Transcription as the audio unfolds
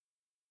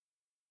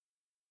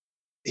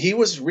he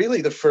was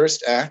really the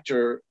first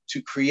actor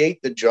to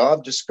create the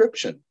job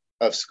description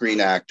of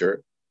screen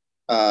actor.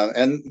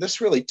 And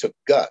this really took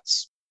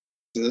guts.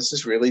 And this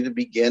is really the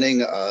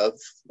beginning of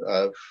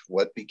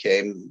what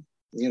became,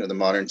 the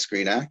modern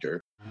screen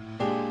actor.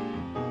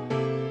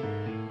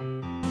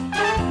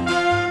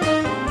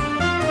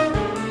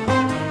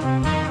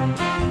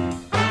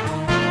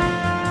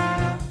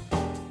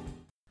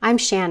 I'm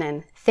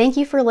Shannon. Thank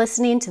you for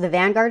listening to the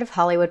Vanguard of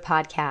Hollywood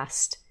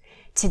podcast.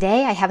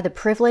 Today, I have the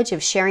privilege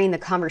of sharing the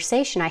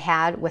conversation I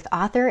had with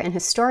author and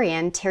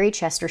historian Terry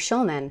Chester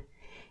Shulman.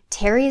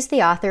 Terry is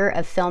the author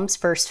of Film's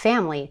First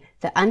Family,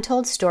 The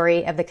Untold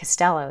Story of the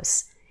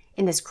Costellos.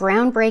 In this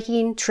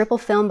groundbreaking triple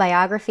film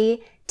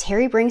biography,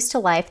 Terry brings to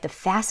life the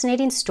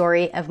fascinating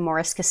story of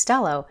Morris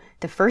Costello,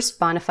 the first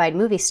bona fide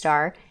movie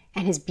star,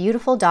 and his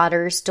beautiful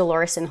daughters,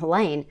 Dolores and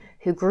Helene,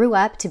 who grew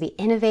up to be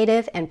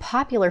innovative and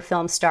popular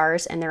film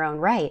stars in their own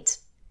right.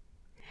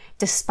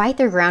 Despite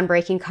their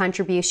groundbreaking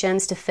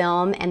contributions to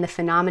film and the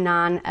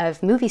phenomenon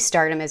of movie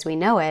stardom as we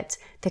know it,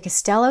 the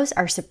Costellos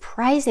are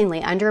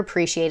surprisingly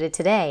underappreciated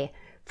today,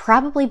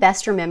 probably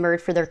best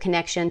remembered for their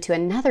connection to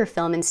another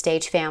film and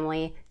stage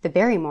family, the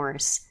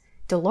Barrymores.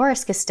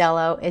 Dolores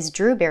Costello is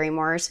Drew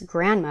Barrymore's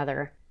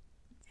grandmother.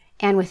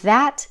 And with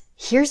that,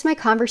 here's my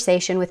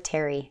conversation with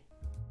Terry.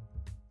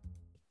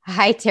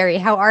 Hi, Terry.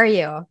 How are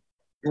you?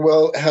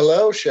 Well,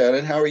 hello,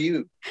 Shannon. How are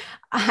you?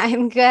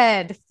 I'm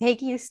good.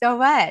 Thank you so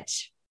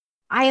much.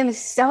 I am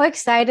so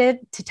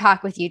excited to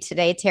talk with you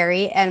today,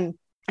 Terry, and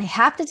I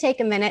have to take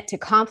a minute to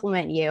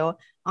compliment you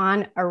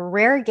on a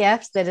rare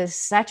gift that is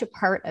such a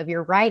part of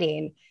your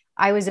writing.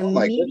 I was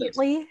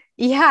immediately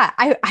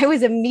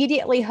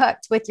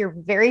hooked with your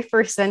very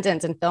first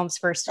sentence in Film's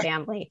First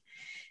Family.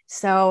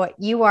 So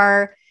you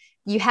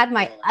had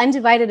my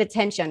undivided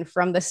attention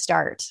from the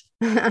start.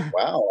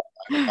 Wow,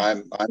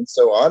 I'm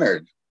so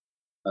honored.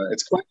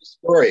 It's quite a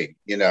story,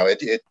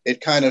 It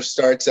kind of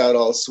starts out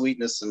all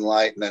sweetness and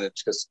light, and then it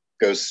just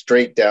goes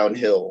straight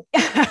downhill.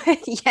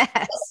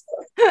 Yes.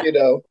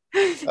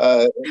 It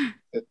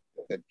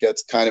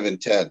gets kind of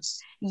intense.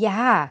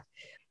 Yeah.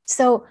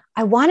 So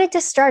I wanted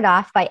to start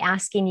off by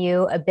asking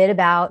you a bit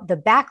about the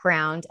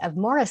background of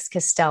Morris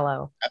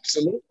Costello.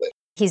 Absolutely.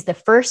 He's the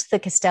first of the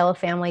Costello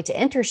family to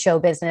enter show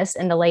business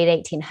in the late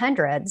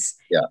 1800s.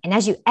 Yeah. And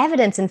as you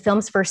evidence in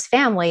Film's First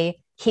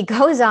Family, he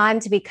goes on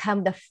to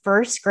become the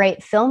first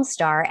great film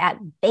star at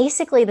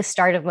basically the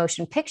start of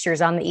motion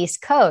pictures on the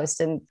East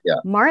Coast. And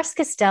Morris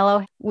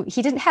Costello,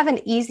 he didn't have an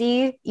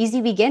easy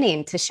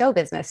beginning to show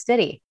business, did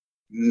he?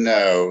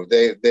 No,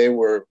 they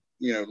were,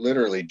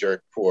 literally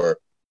dirt poor.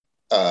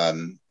 They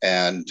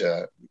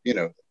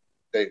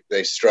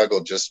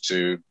struggled just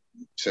to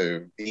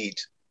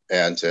eat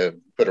and to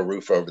put a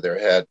roof over their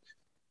head.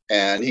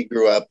 And he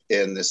grew up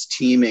in this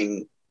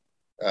teeming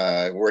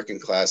working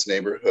class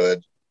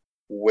neighborhood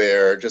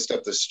where just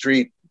up the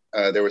street,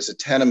 there was a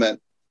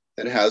tenement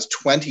that housed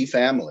 20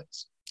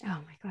 families. Oh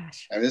my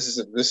gosh. And this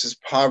is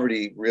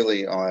poverty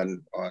really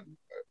on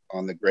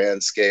the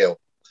grand scale.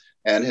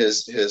 And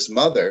his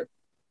mother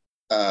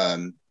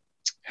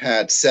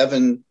had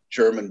 7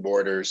 German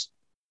boarders.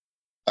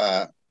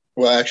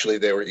 Actually,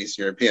 they were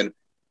Eastern European.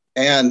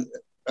 And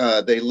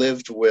they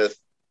lived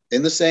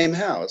in the same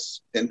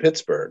house in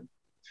Pittsburgh,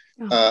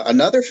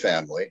 another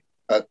family,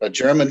 a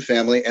German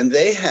family, and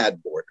they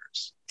had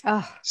boarders.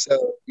 Oh.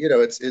 So,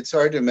 it's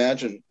hard to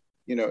imagine,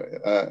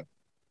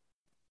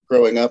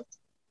 growing up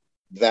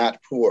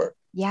that poor.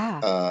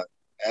 Yeah.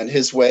 And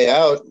his way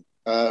out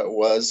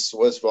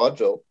was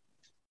vaudeville.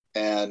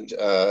 And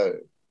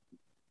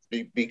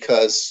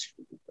because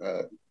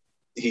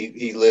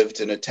he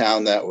lived in a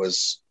town that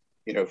was,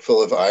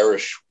 full of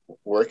Irish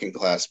working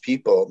class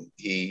people,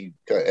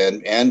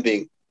 and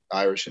being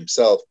Irish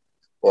himself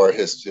or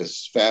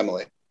his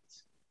family,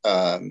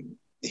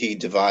 he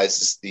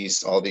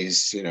devises all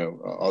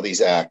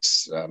these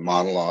acts,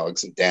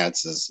 monologues and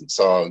dances and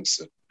songs.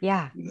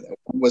 Yeah.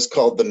 One was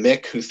called The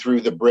Mick Who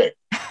Threw the Brick,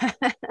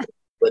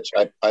 which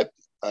I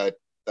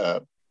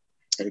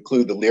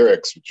include the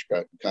lyrics, which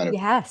got kind of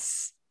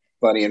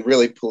funny and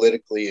really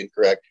politically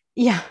incorrect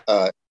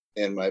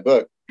in my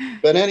book.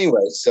 But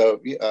anyway,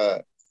 so,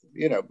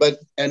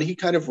 and he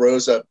kind of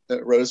rose through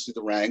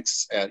the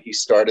ranks, and he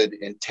started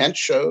in tent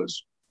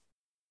shows,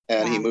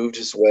 and he moved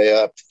his way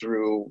up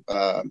through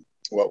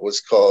what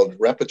was called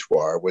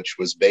repertoire, which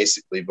was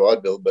basically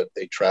vaudeville, but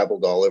they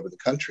traveled all over the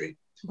country.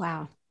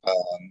 Wow.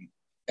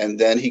 And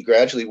then he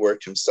gradually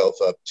worked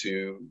himself up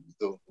to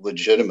the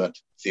legitimate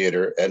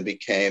theater and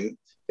became,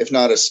 if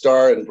not a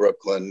star in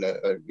Brooklyn,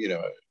 a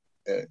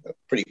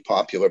pretty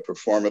popular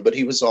performer, but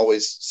he was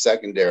always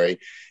secondary.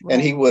 Right.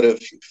 And he would have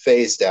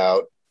phased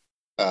out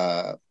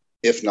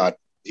if not,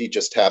 he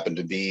just happened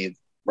to be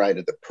right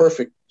at the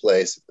perfect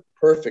place at the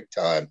perfect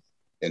time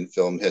in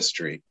film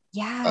history.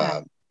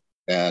 Yeah.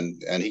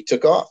 And he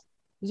took off.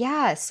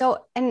 Yeah.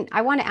 So, and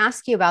I want to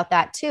ask you about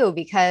that too,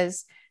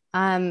 because,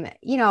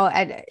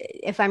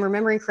 if I'm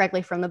remembering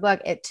correctly from the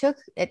book, it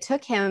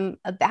took him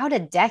about a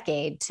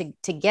decade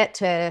to get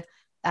to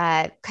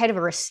kind of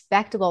a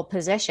respectable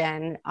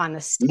position on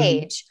the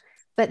stage.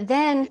 But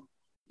then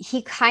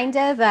he kind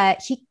of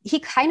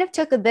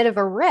took a bit of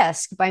a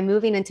risk by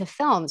moving into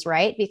films,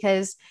 right?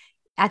 Because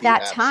at He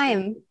that absolutely,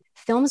 time,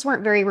 films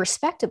weren't very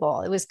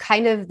respectable. It was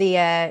kind of the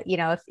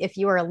if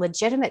you were a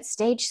legitimate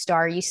stage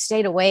star, you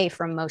stayed away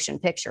from motion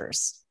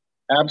pictures.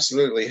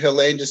 absolutely.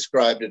 Helene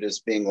described it as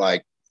being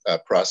like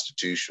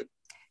prostitution.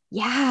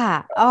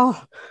 Yeah.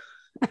 Oh,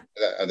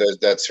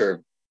 That's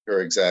her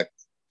exact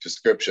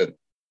description.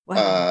 wow.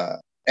 Uh,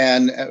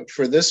 and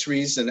for this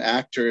reason,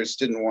 actors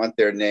didn't want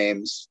their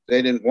names;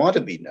 they didn't want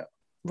to be known.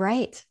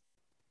 Right.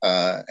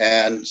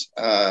 And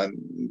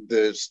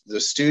the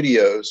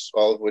studios,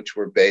 all of which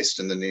were based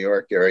in the New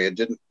York area,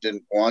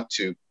 didn't want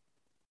to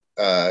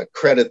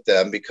credit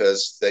them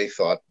because they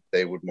thought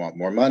they would want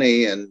more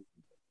money, and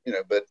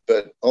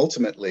but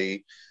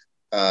ultimately,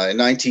 in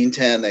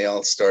 1910, they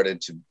all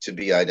started to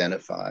be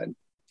identified,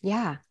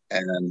 Yeah.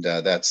 and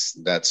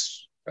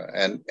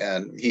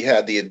and he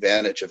had the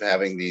advantage of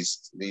having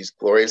these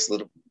glorious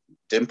little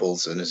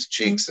dimples in his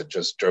cheeks that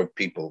just drove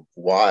people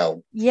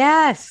wild.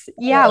 Yes.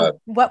 Yeah. Uh,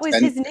 What was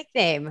and his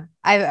nickname?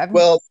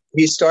 Well,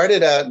 he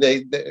started out.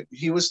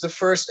 He was the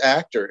first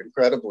actor,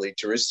 incredibly,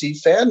 to receive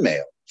fan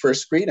mail,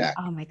 first screen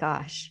actor, Oh my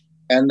gosh.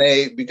 and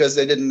they because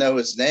they didn't know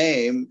his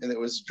name, and it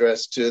was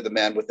addressed to the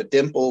man with the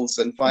dimples,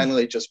 and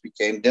finally it just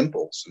became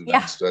Dimples, and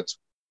Yeah. that's what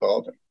we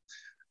called him.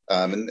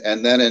 And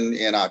then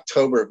in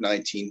October of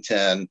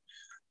 1910,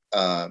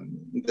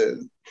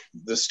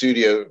 the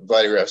studio,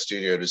 Vitagraph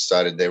Studio,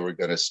 decided they were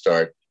going to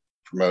start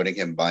promoting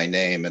him by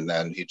name, and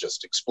then he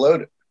just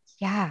exploded.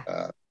 Yeah.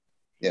 Uh,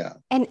 yeah.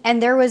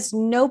 And there was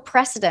no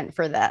precedent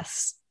for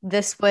this.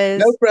 This No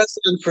was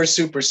precedent for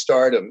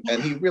superstardom, and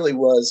yeah. he really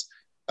was.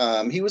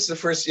 He was the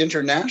first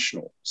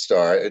international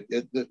star. It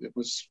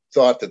was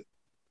thought that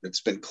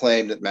it's been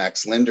claimed that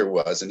Max Linder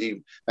was,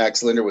 and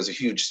Max Linder was a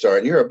huge star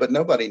in Europe, but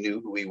nobody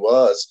knew who he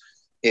was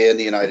in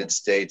the United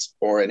States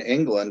or in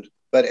England.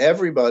 But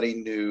everybody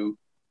knew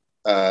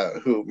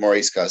who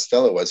Maurice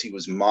Costello was. He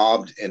was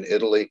mobbed in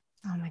Italy.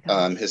 Oh my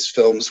gosh. His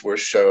films were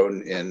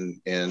shown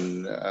in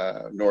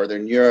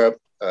Northern Europe,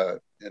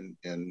 in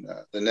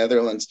the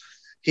Netherlands.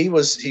 He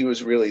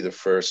was really the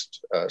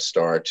first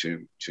star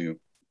to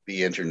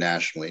be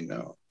internationally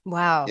known.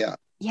 Wow. Yeah,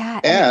 Yeah.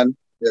 And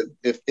and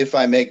if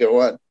I may go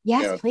on, you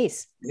yes, know,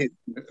 please. he,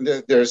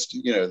 there's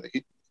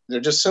there are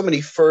just so many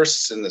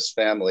firsts in this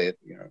family,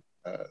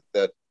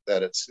 that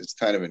it's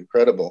kind of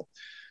incredible.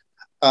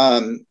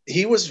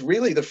 He was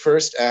really the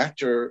first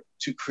actor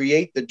to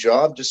create the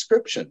job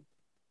description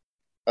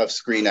of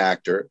screen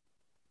actor.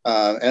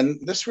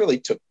 And this really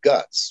took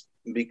guts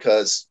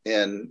because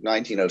in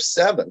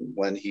 1907,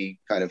 when he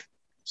kind of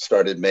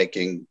started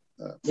making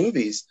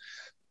movies,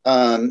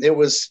 it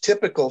was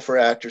typical for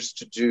actors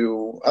to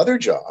do other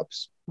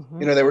jobs.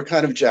 Mm-hmm. They were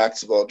kind of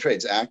jacks of all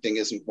trades. Acting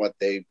isn't what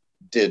they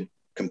did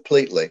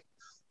completely.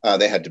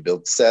 They had to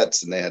build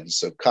sets and they had to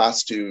sew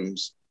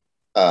costumes.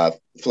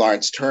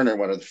 Florence Turner,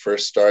 one of the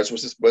first stars,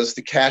 was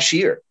the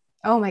cashier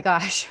Oh my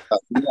gosh.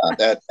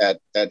 at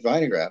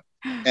Vitagraph,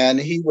 and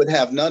he would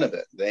have none of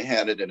it. They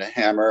had it in a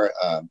hammer,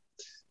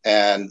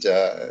 and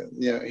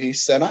he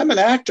said, "I'm an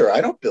actor.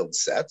 I don't build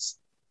sets."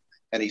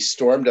 And he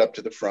stormed up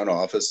to the front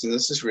office, and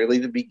this is really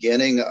the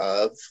beginning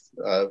of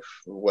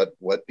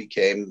what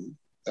became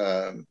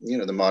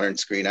the modern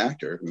screen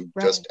actor who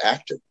Right. just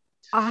acted.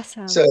 So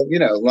Awesome.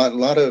 a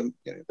lot of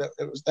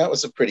that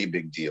was a pretty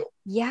big deal.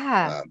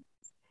 Yeah. Um,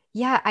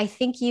 Yeah, I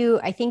think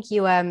you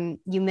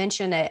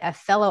mentioned a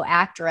fellow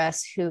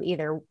actress who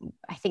either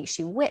I think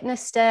she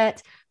witnessed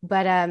it,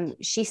 but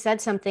she said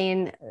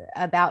something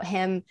about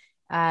him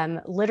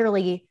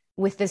literally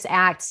with this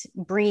act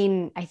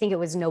bringing I think it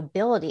was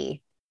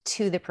nobility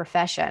to the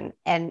profession,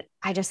 and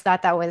I just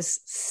thought that was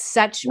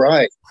such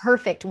right.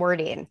 perfect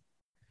wording.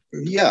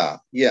 Yeah.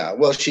 Yeah.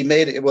 Well, she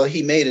made it. Well,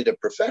 he made it a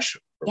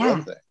profession for one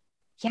Yeah, thing,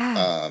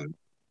 yeah, um,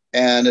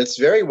 and it's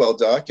very well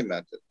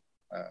documented.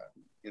 Uh,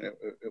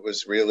 it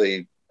was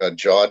really a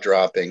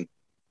jaw-dropping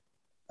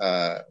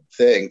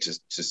thing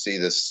to see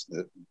this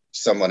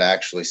someone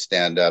actually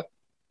stand up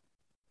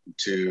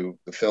to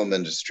the film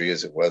industry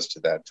as it was to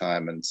that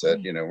time and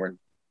said, right.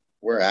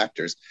 we're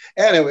actors,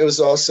 and it was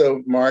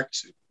also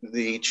marked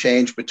the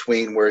change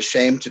between we're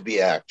ashamed to be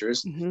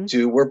actors Mm-hmm.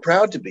 to we're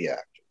proud to be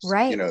actors.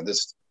 Right.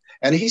 This,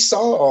 and he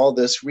saw all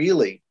this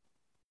really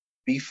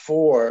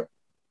before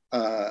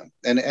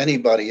and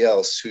anybody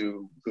else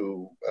who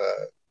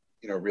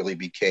really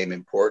became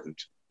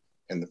important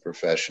in the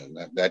profession.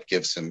 That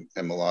gives him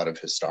a lot of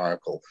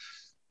historical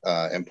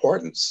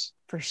importance.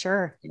 For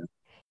sure.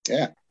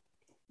 Yeah.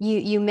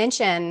 You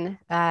mentioned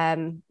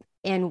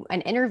in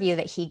an interview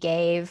that he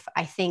gave,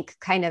 I think,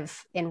 kind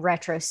of in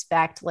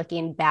retrospect,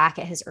 looking back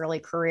at his early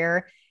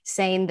career,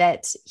 saying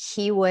that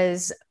he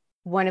was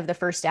one of the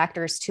first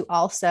actors to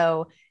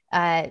also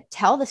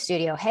tell the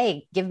studio,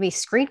 "Hey, give me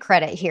screen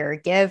credit here.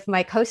 Give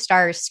my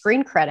co-stars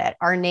screen credit.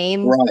 Our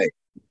names Right.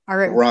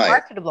 are Right.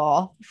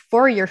 marketable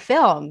for your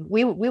film.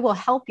 We will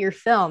help your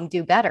film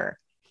do better."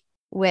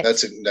 Which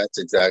That's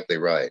exactly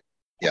right.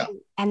 Yeah.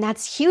 and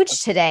that's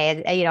huge today.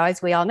 And,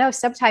 as we all know,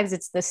 sometimes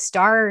it's the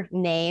star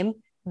name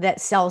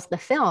that sells the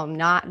film,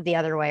 not the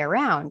other way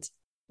around.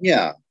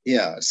 Yeah,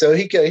 yeah. So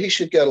he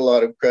should get a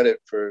lot of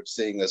credit for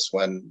seeing this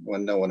when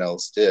no one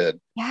else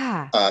did.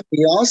 Yeah.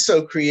 He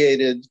also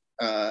created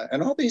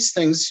and all these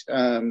things.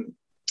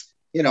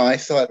 I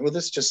thought, well,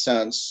 this just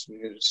sounds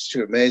it's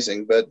too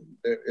amazing, but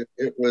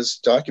it was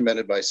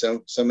documented by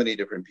so many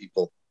different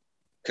people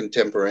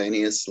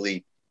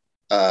contemporaneously.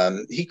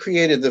 He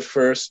created the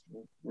first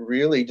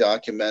really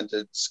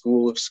documented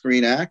school of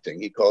screen acting.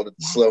 He called it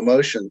the slow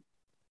motion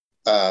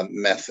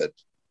method.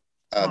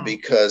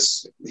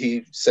 Because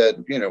he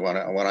said,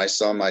 when I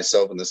saw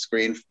myself on the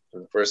screen for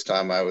the first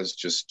time, I was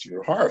just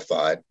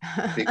horrified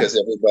because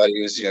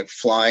everybody was,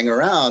 flying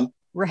around.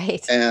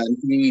 Right. And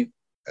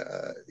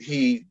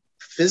he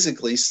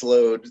physically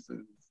slowed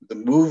the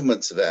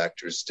movements of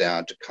actors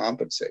down to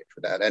compensate for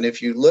that. And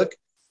if you look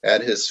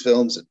at his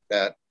films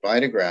at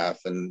Vitagraph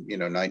in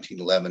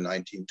 1911,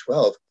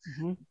 1912,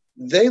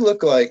 they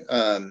look like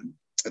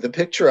The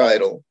Picture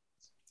Idol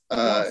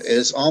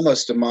is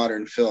almost a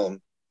modern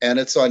film. And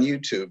it's on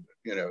YouTube.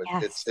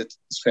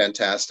 It's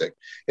fantastic.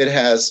 It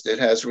has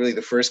really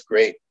the first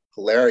great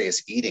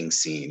hilarious eating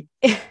scene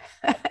in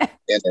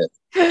it.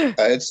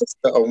 It's just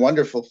a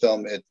wonderful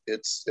film.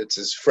 It's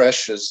as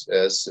fresh as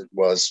it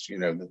was,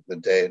 the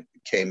day it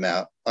came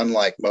out.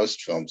 Unlike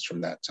most films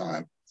from that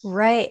time.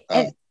 Right.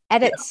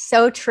 And it's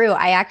so true.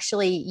 I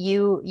actually,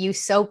 you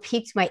so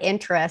piqued my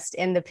interest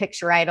in The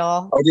Picture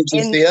Idol. Oh, did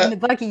you see it? In the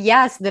book?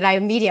 Yes, that I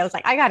immediately was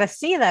like, I got to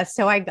see this.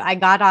 So I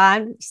got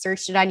on,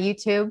 searched it on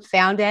YouTube,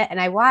 found it,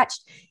 and I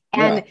watched.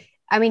 And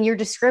I mean, your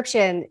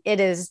description, it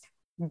is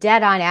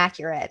dead on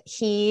accurate.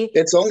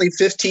 It's only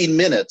 15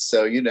 minutes,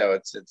 so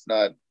it's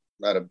not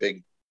a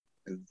big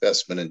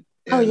investment in.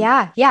 Oh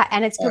yeah,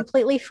 and it's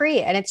completely free,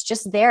 and it's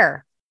just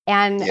there.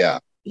 And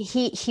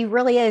he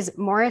really is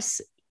Morris.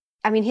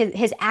 I mean,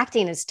 his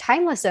acting is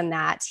timeless in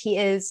that. He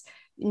is,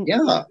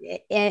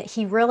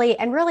 he really,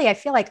 I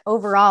feel like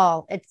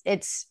overall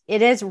it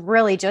is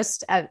really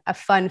just a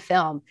fun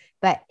film,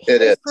 but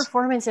his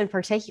performance in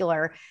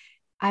particular,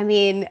 I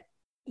mean,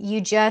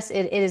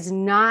 it is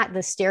not the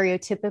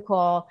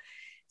stereotypical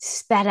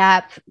sped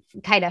up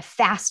kind of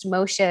fast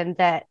motion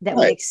that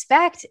we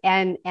expect.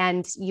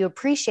 And you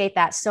appreciate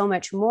that so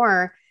much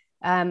more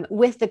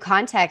with the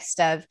context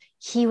of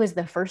he was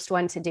the first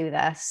one to do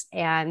this,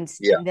 and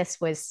this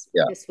was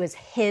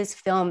his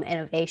film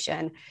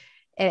innovation.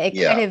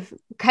 It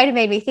kind of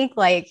made me think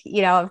like,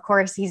 of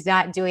course he's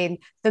not doing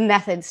the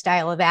method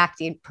style of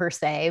acting per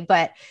se,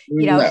 but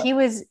he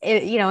was,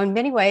 in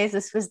many ways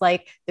this was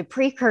like the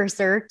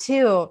precursor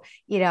to,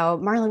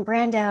 Marlon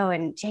Brando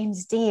and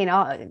James Dean,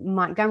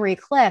 Montgomery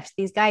Clift,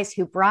 these guys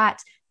who brought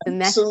the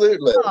method.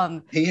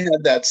 Absolutely. He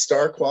had that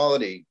star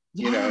quality.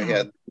 He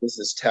had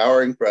this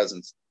towering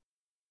presence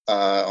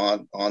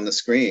on the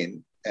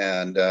screen,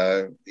 and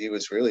he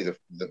was really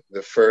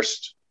the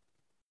first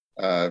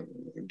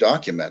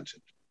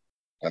documented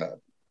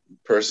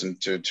person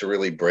to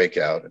really break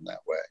out in that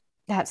way.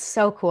 That's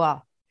so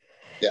cool.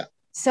 Yeah.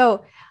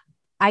 So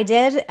I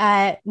did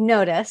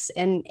notice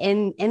in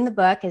the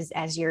book,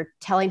 as you're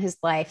telling his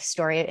life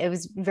story, it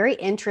was very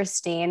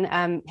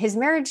interesting. His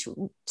marriage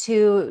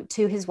to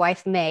his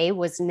wife May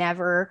was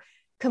never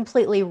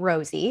completely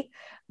rosy.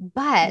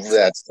 But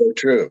that's so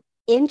true.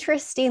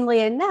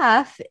 Interestingly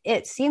enough,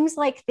 it seems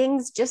like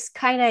things just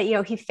kind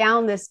of, he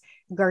found this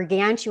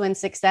gargantuan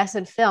success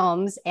in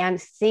films,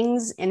 and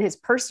things in his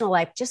personal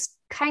life just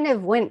kind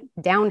of went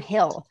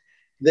downhill.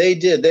 They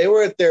did. They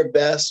were at their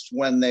best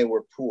when they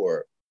were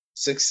poor.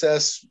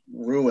 Success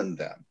ruined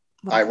them.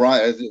 Wow.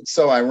 It's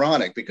so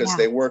ironic because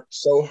they worked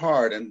so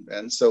hard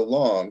and so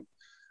long.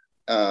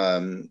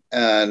 And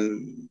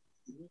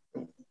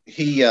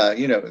he,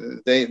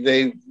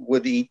 they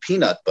would eat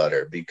peanut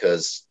butter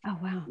because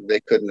they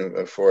couldn't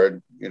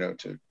afford,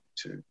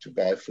 to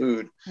buy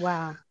food.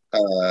 Wow.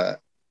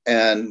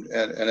 And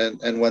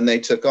when they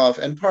took off,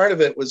 and part of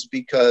it was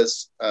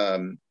because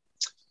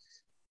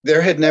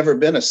there had never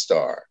been a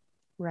star,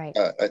 right?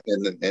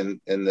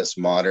 In this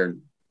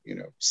modern,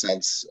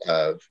 sense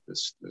of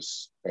this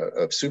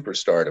of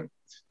superstardom.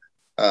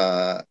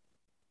 And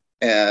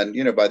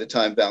by the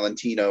time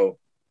Valentino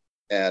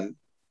and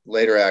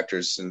later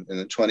actors in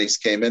the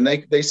 20s came in,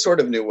 they sort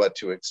of knew what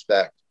to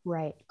expect,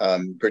 right?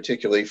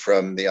 Particularly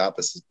from the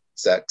opposite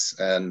sex,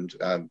 and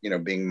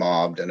being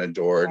mobbed and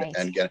adored,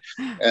 right.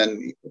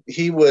 and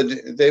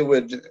they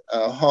would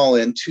haul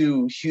in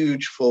 2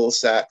 huge full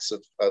sacks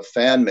of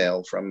fan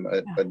mail from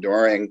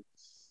adoring,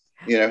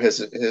 his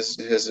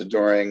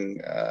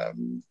adoring,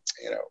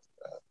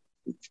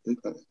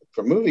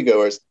 for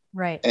moviegoers,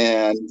 right?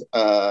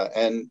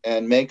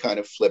 And May kind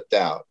of flipped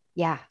out,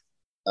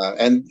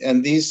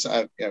 and these,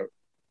 I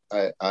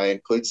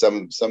include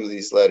some of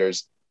these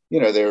letters.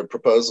 They were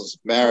proposals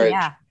of marriage.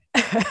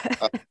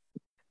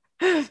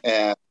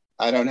 And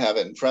I don't have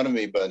it in front of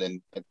me, but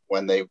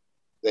when they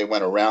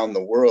went around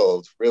the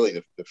world, really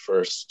the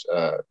first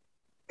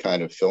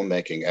kind of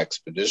filmmaking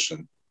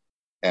expedition.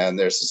 And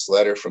there's this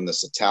letter from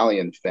this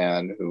Italian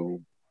fan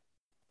who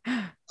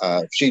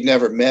she'd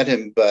never met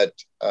him, but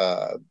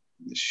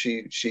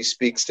she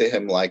speaks to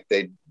him like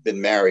they'd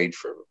been married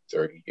for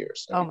 30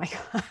 years. Oh my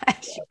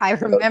gosh. I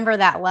remember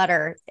that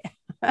letter.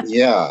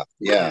 Yeah.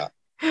 Yeah.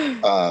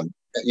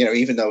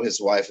 Even though his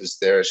wife is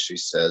there, she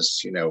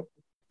says,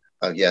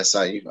 yes,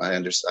 I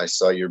understand. I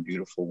saw your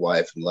beautiful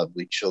wife and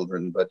lovely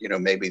children, but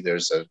maybe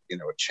there's a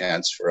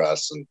chance for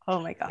us. And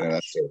oh my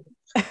gosh,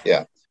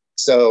 yeah.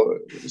 So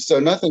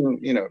nothing,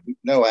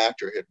 no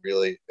actor had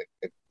really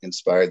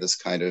inspired this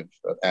kind of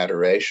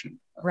adoration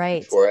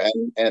right before.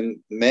 And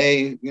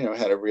May,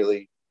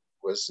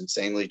 was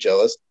insanely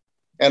jealous.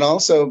 And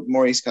also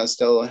Maurice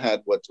Costello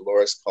had what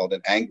Dolores called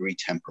an angry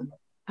temperament.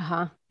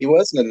 He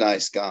wasn't a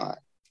nice guy.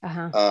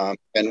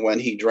 And when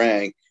he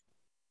drank,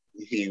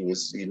 he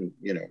was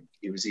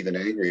even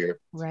angrier.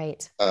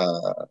 Right.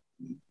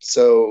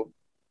 So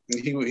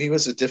he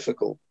was a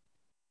difficult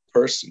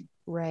person.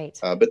 Right.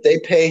 But they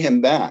pay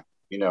him back,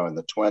 in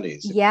the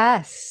 20s.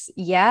 Yes.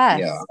 Yes.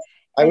 Yeah.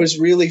 I was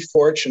really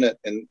fortunate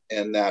in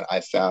that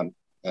I found,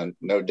 and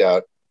no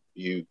doubt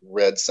you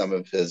read some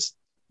of his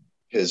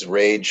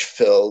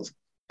rage-filled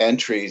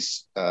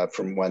entries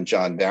from when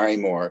John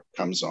Barrymore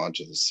comes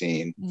onto the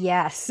scene.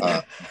 Yes.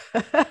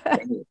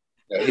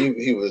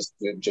 He was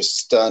just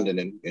stunned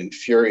and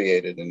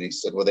infuriated, and he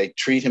said, "Well, they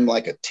treat him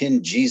like a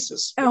tin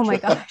Jesus." Oh my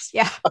gosh!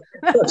 Yeah,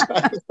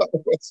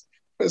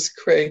 was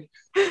great,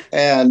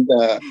 and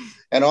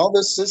all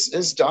this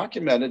is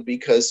documented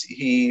because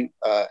he,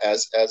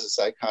 as a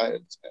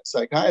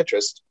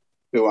psychiatrist,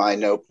 who I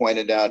know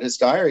pointed out, his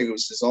diary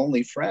was his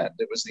only friend.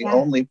 It was the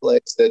only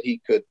place that he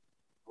could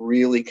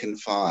really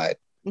confide.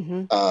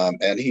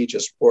 And he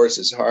just pours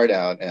his heart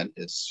out and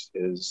his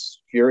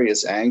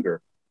furious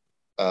anger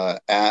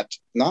at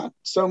not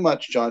so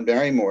much John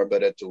Barrymore,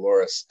 but at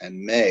Dolores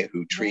and May,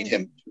 who treat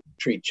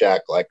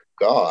Jack like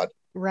a god.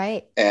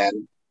 Right.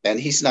 And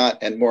he's not.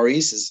 And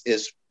Maurice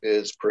is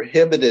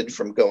prohibited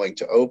from going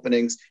to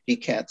openings. He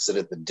can't sit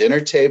at the dinner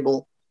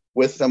table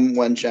with them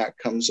when Jack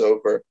comes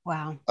over.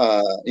 Wow.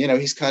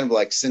 He's kind of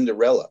like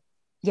Cinderella.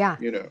 Yeah.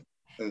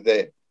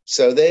 They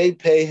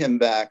pay him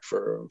back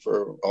for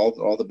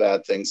all the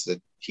bad things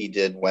that he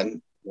did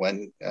when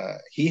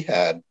he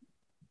had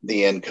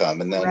the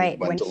income, and then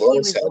when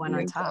Dolores had the one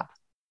on top.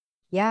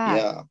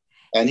 Yeah.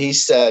 And he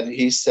said,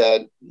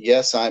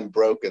 yes, I'm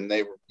broke, and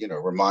they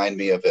remind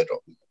me of it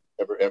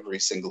every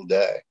single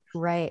day.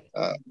 Right.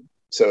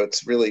 So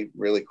it's really,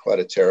 really quite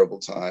a terrible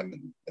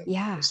time in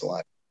his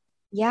life.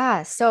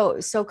 Yeah.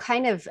 So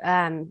kind of,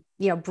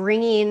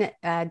 bringing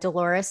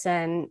Dolores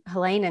and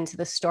Helene into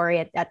the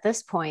story at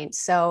this point.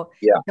 So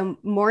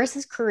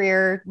Maurice's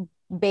career,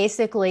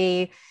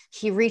 basically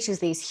he reaches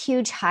these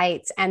huge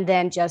heights and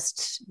then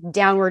just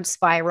downward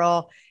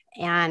spiral,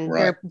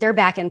 and they're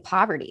back in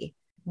poverty.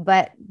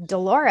 But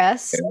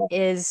Dolores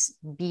is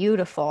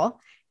beautiful,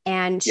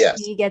 and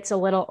she gets a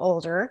little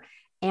older,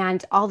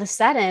 and all of a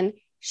sudden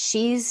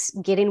she's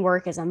getting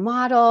work as a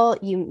model.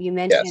 You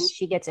mentioned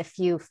she gets a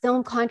few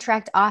film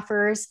contract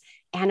offers,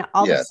 and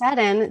all of a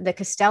sudden the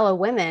Costello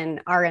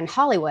women are in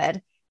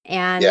Hollywood.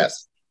 And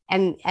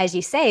as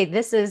you say,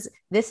 this is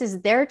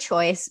their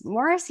choice.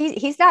 Morris,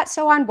 he's not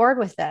so on board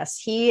with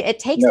this. It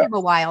takes him a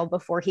while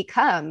before he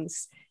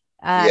comes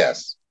and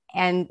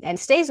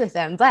stays with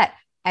them. But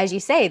as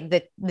you say,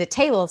 the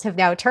tables have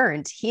now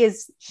turned.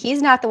 He's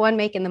not the one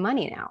making the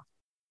money now.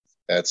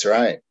 That's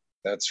right.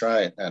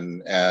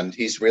 And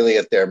he's really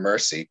at their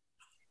mercy.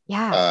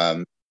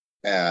 Yeah.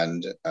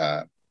 As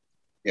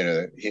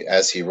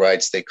he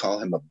writes, they call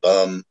him a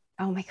bum.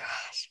 Oh my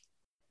gosh.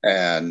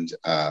 And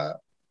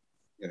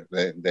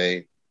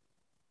they're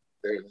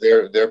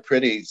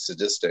pretty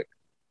sadistic.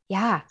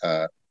 Yeah.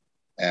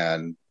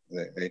 And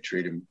they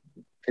treat him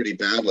pretty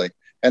badly.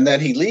 And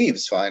then he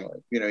leaves finally.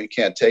 He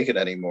can't take it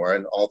anymore.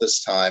 And all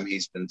this time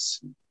he's been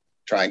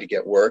trying to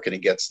get work, and he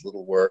gets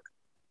little work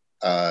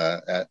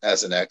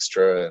as an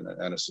extra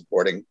and a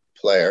supporting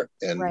player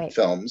in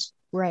films.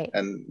 Right.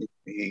 And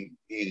he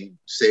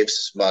saves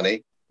his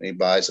money, and he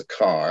buys a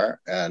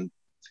car, and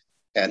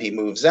he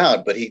moves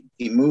out, but he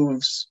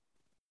moves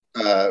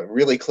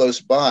really close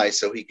by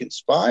so he can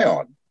spy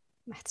on.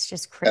 That's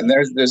just crazy. And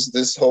there's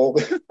this whole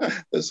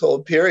this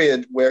whole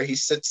period where he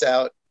sits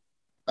out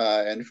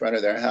in front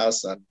of their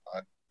house on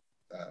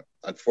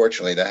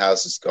unfortunately the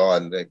house is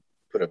gone. They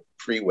put a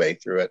freeway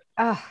through it.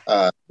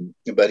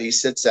 But he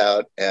sits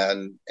out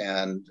and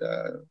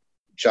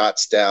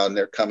jots down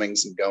their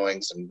comings and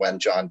goings, and when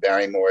John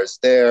Barrymore is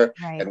there,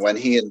 and when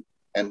he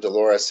and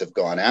Dolores have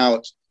gone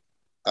out.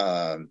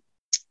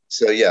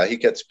 He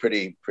gets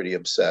pretty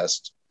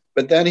obsessed.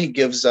 But then he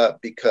gives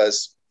up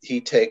because he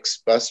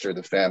takes Buster,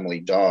 the family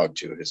dog,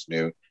 to his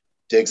new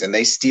digs, and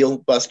they steal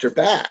Buster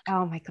back.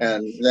 Oh my God.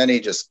 And then he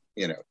just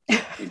can't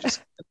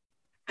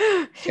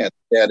stand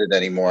it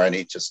anymore, and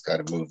he just kind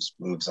of moves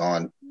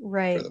on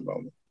for the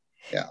moment.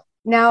 Yeah.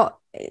 Now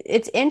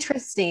it's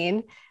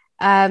interesting.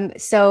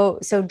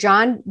 So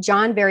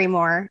John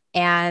Barrymore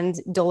and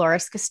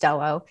Dolores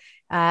Costello,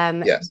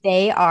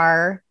 they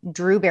are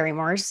Drew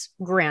Barrymore's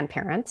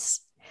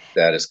grandparents.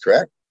 That is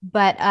correct.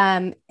 But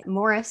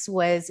Morris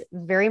was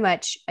very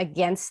much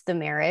against the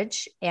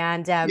marriage,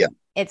 and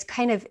it's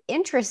kind of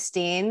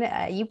interesting.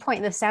 You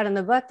point this out in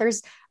the book.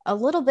 There's a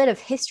little bit of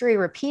history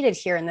repeated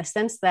here in the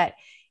sense that,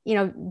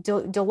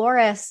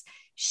 Dolores,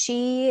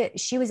 she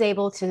was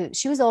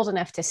old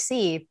enough to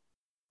see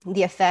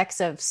the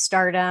effects of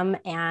stardom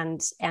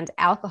and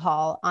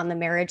alcohol on the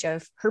marriage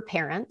of her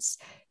parents.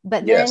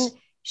 But then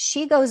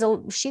she goes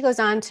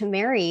on to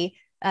marry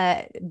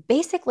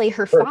basically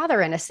her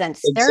father, in a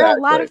sense. Exactly. There are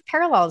a lot of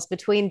parallels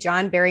between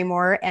John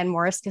Barrymore and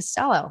Morris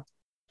Costello.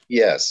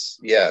 Yes.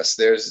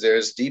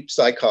 There's deep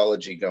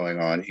psychology going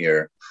on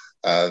here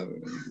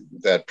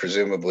that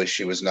presumably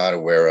she was not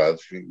aware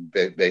of.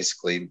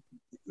 Basically,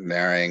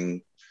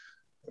 marrying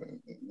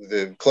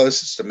the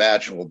closest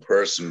imaginable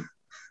person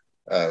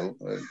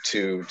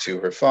to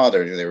her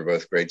father. They were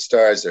both great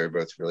stars. They were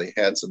both really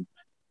handsome.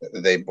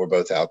 They were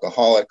both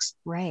alcoholics.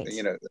 Right.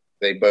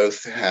 They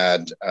both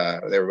had.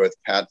 They were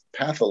both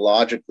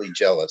pathologically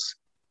jealous.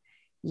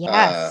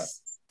 Yes.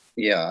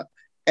 Yeah.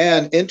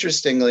 And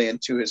interestingly,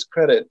 and to his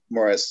credit,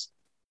 Morris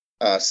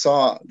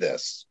saw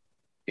this.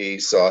 He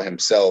saw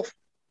himself,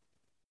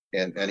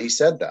 and he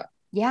said that.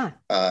 Yeah.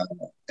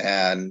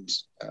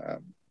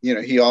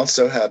 He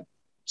also had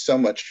so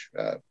much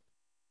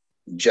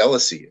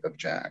jealousy of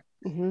Jack,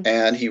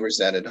 and he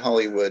resented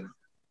Hollywood.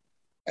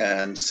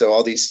 And so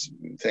all these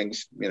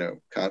things,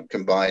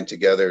 combined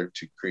together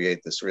to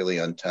create this really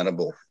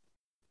untenable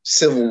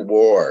civil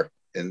war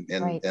in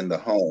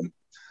the home.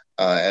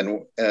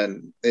 And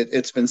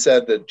it's been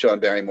said that John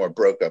Barrymore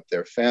broke up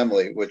their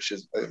family, which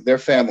is their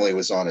family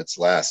was on its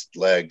last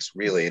legs,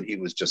 really, and he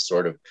was just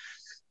sort of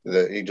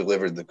he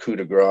delivered the coup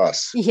de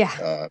grace,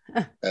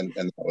 and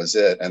that was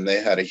it. And they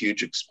had a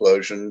huge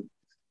explosion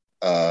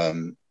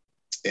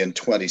in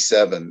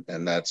 27,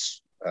 and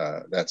that's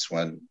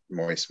when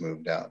Maurice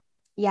moved out.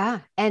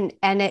 Yeah, and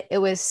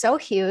it was so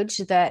huge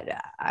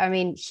that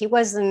he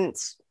wasn't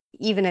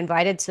even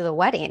invited to the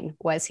wedding,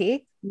 was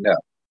he?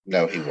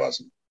 No, he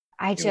wasn't.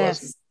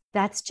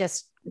 That's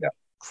just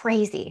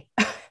crazy.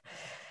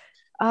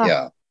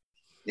 Yeah.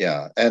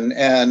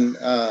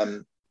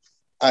 And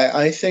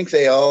I think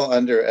they all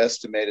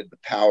underestimated the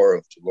power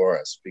of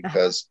Dolores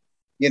because,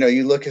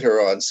 you look at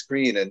her on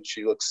screen and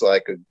she looks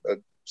like a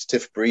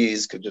stiff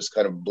breeze could just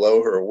kind of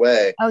blow her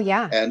away. Oh,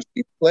 yeah. And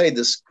she played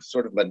this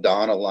sort of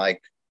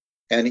Madonna-like,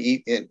 and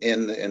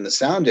in the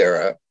sound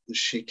era,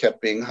 she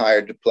kept being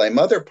hired to play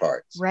mother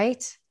parts.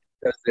 Right.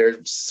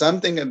 There's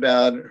something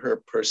about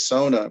her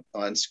persona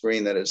on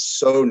screen that is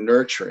so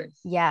nurturing.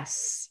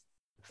 Yes.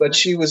 But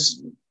she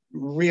was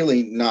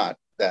really not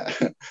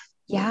that.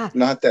 Yeah.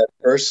 Not that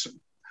person.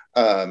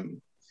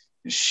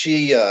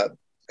 She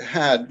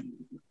had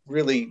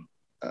really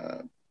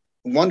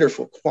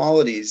wonderful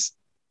qualities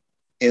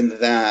in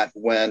that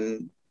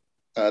when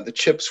the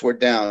chips were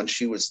down,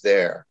 she was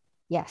there.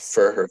 Yes.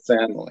 For her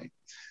family.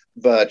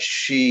 But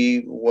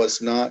she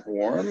was not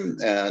warm,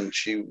 and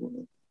she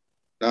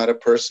not a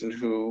person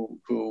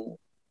who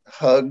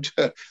hugged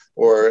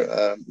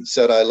or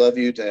said "I love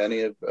you" to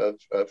any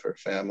of her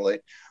family.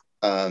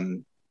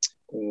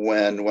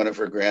 When one of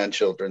her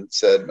grandchildren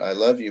said "I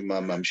love you,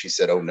 Mom," she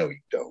said, "Oh no, you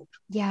don't."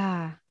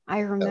 Yeah, I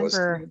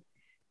remember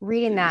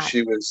reading that.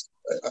 She was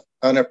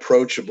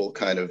unapproachable,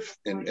 kind of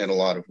in a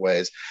lot of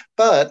ways.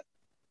 But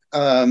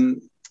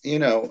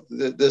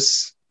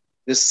this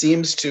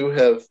seems to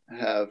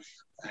have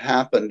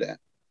happened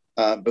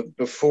but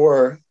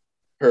before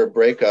her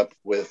breakup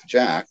with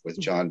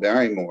John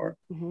Barrymore.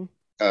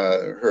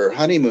 Her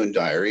honeymoon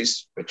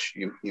diaries, which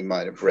you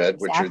might have read,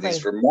 which are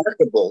these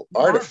remarkable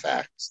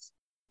artifacts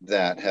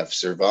that have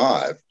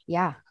survived.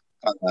 Yeah.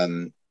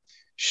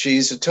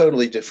 She's a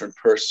totally different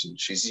person.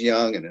 She's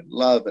young and in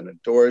love and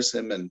adores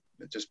him and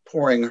just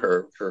pouring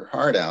her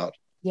heart out.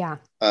 Yeah.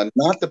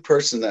 Not the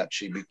person that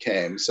she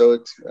became. So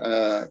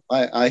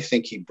I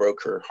think he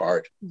broke her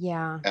heart.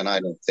 Yeah. And I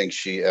don't think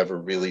she ever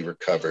really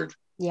recovered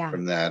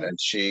from that. And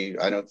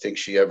I don't think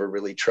she ever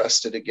really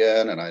trusted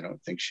again. And I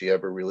don't think she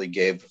ever really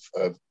gave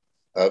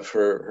of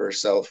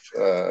herself,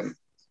 in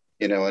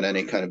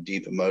any kind of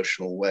deep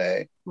emotional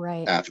way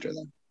after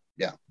them.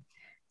 Yeah.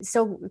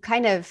 So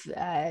kind of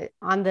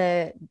on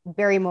the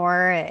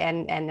Barrymore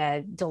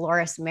and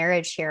Dolores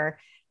marriage here,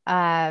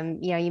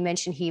 you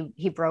mentioned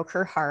he broke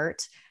her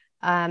heart.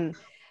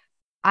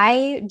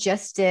 I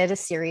just did a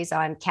series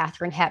on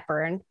Katharine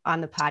Hepburn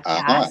on the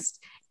podcast,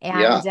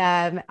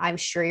 and I'm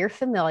sure you're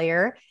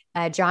familiar.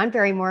 John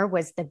Barrymore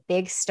was the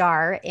big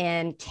star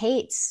in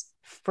Kate's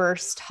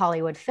first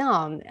Hollywood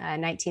film,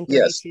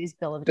 1932's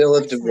Bill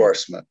of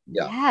Divorcement.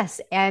 Yeah. Yes,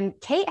 and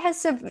Kate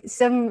has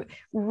some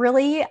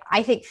really,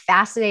 I think,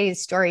 fascinating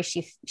stories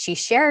she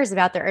shares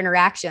about their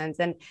interactions,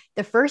 and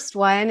the first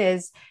one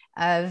is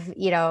of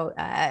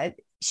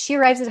she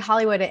arrives at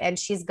Hollywood and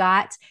she's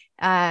got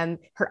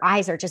her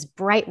eyes are just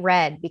bright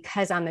red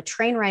because on the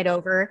train ride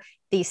over,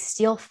 these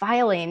steel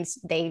filings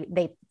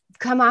they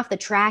come off the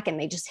track and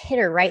they just hit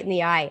her right in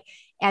the eye.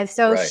 And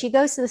so she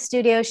goes to the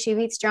studio, she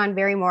meets John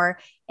Barrymore,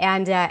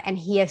 and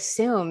he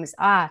assumes,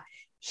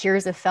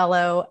 here's a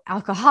fellow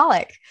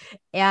alcoholic.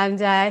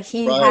 And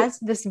he has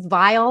this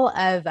vial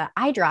of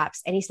eye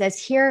drops, and he says,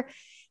 here,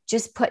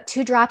 just put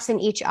 2 drops in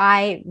each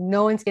eye.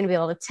 No one's going to be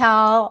able to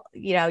tell,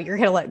 you're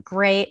going to look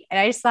great. And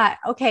I just thought,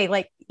 okay,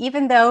 like,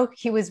 even though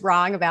he was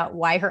wrong about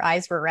why her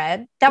eyes were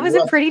red, that was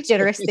a pretty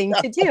generous thing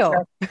to do.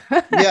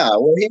 Yeah.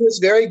 Well, he was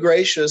very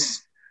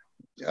gracious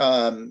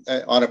on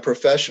a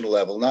professional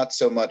level, not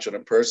so much on a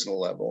personal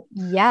level.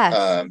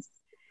 Yes.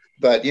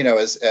 But,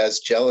 as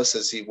jealous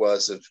as he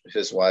was of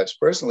his wives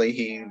personally,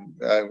 he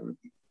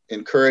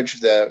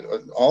encouraged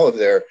all of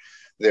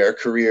their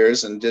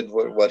careers and did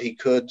what he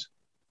could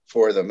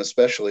for them,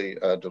 especially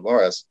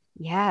Dolores.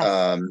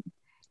 Yes.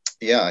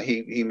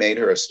 He made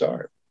her a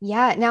star.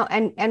 Yeah. Now,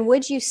 and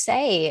would you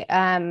say,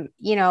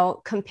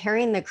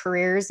 comparing the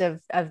careers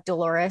of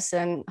Dolores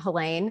and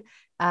Helene,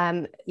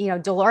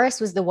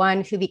 Dolores was the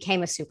one who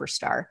became a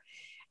superstar.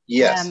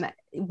 Yes.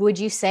 Would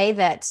you say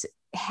that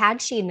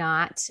had she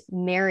not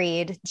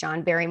married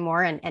John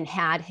Barrymore and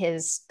had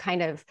his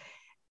kind of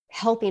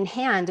helping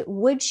hand,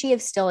 would she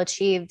have still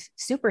achieved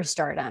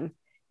superstardom?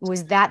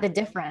 Was that the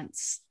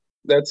difference?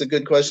 That's a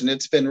good question.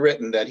 It's been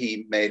written that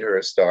he made her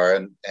a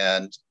star,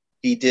 and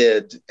he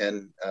did.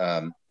 And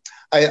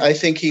I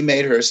think he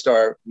made her a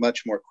star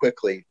much more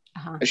quickly.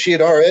 Uh-huh. She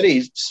had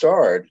already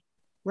starred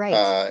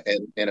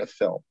in a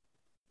film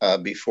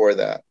before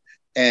that.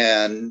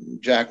 And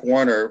Jack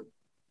Warner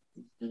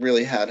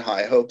really had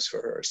high hopes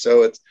for her.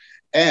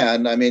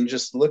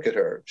 Just look at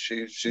her.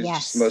 She's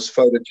just the most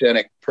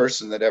photogenic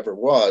person that ever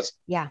was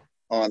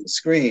on the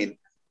screen.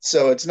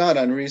 So it's not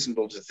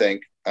unreasonable to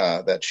think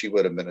that she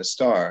would have been a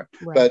star.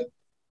 Right.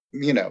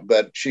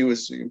 But she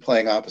was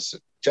playing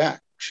opposite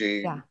Jack.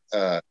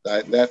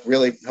 That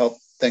really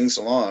helped things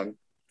along.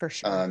 For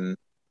sure.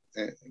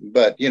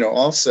 But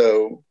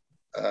also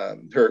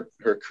her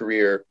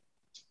career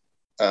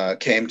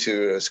came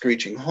to a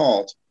screeching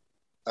halt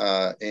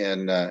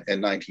in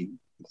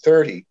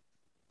 1930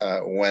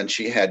 when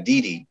she had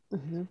Dee Dee,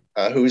 mm-hmm.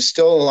 Who is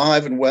still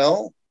alive and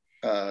well.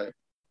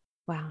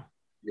 Wow.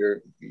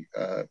 Your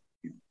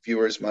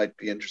viewers might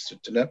be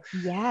interested to know.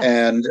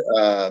 Yes.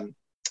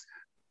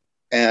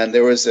 And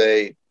there was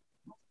a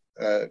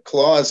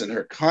clause in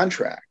her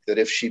contract that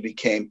if she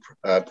became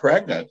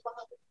pregnant,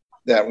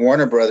 that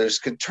Warner Brothers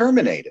could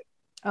terminate it.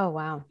 Oh,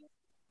 wow.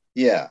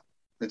 Yeah,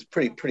 it's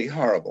pretty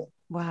horrible.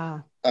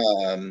 Wow.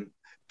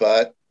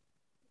 But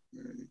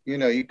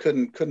you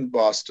couldn't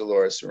boss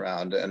Dolores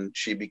around, and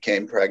she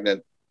became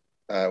pregnant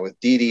with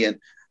Dee Dee, and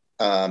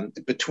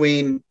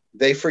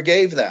they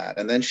forgave that,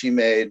 and then she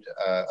made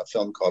a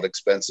film called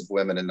Expensive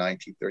Women in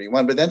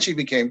 1931. But then she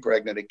became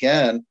pregnant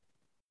again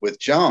with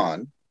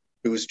John,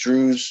 who was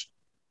Drew's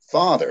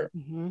father,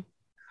 mm-hmm.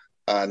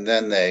 And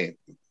then they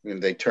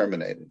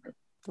terminated her.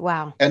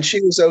 Wow. And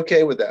she was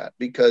okay with that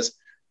because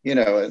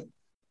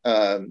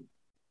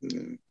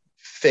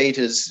fate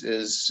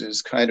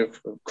is kind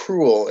of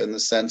cruel in the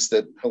sense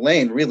that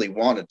Helene really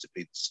wanted to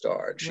be the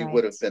star. She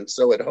would have been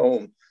so at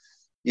home,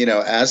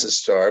 as a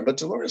star. But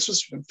Dolores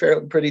was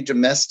pretty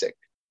domestic,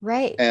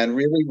 right? And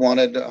really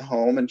wanted a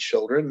home and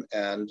children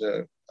and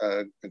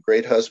a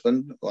great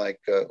husband like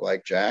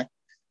Jack,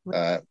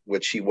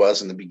 which he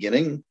was in the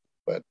beginning,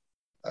 but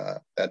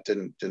that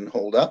didn't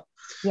hold up.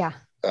 Yeah.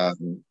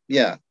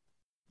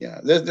 Yeah,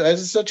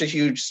 it's such a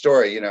huge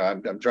story.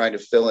 I'm trying to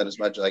fill in as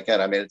much as I can.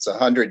 I mean, it's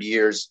 100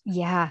 years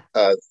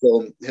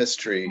film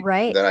history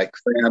that I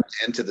crammed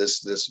into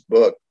this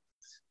book.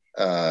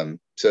 So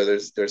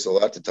there's a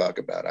lot to talk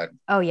about.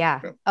 Oh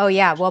yeah.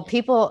 Well,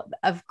 people,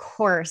 of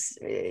course,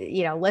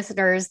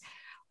 listeners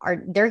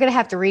they're going to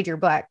have to read your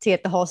book to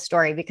get the whole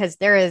story, because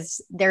there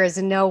is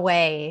no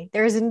way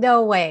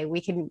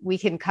we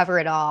can cover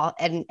it all.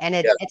 And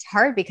it's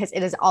hard because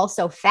it is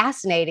also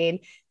fascinating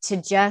to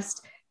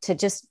just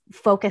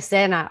focus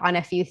in on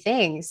a few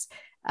things.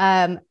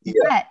 But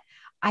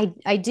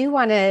I do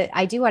want to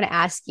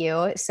ask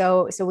you,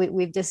 so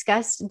we've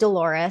discussed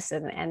Dolores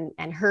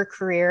and her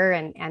career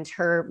and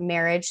her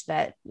marriage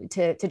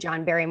to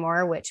John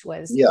Barrymore, which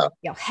was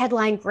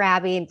headline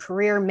grabbing,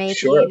 career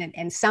making, and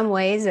in some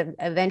ways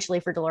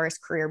eventually for Dolores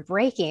career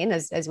breaking,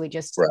 as we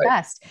just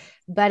discussed.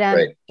 But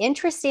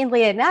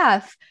interestingly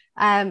enough,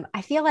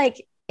 I feel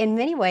like in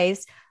many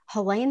ways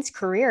Helene's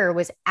career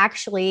was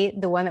actually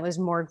the one that was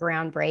more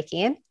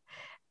groundbreaking.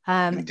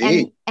 And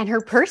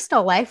her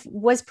personal life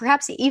was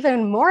perhaps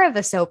even more of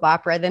a soap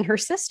opera than her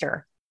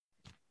sister.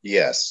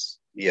 Yes.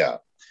 Yeah.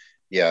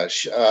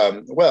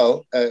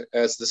 Well,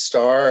 as the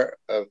star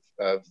of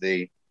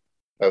the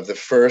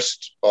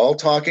first all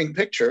talking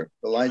picture,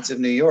 The Lights of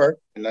New York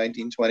in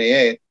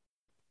 1928,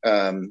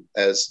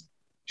 as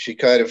she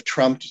kind of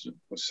trumped,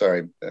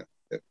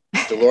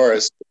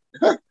 Dolores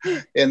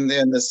in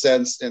the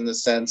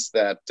sense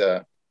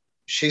that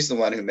she's the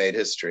one who made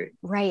history.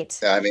 Right.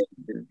 I mean,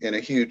 in a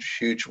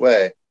huge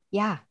way.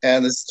 Yeah.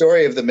 And the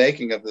story of the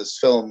making of this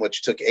film,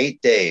 which took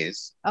 8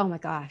 days. Oh my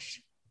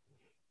gosh.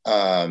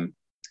 And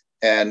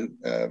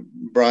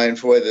Brian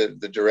Foy,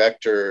 the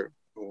director,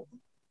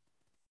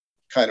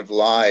 kind of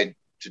lied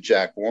to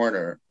Jack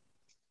Warner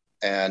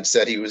and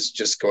said he was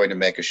just going to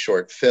make a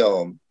short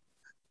film.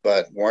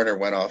 But Warner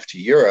went off to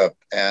Europe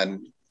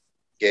and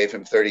gave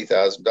him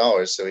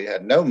 $30,000. So he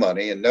had no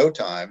money and no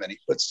time, and he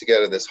puts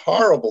together this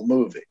horrible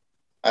movie.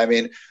 I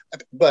mean,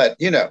 but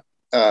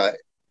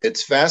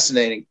it's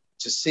fascinating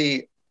to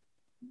see,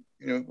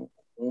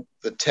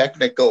 the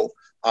technical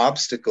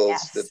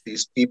obstacles that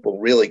these people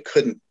really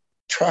couldn't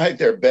try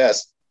their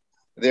best.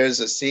 There's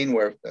a scene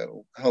where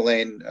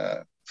Helene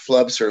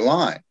flubs her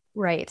line.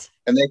 Right.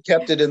 And they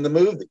kept it in the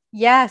movie.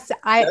 Yes.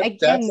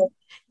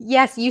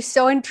 Yes, you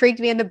so intrigued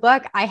me in the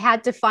book. I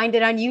had to find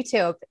it on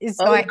YouTube.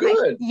 So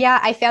good.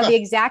 I found the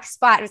exact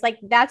spot. It was like,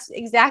 that's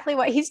exactly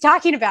what he's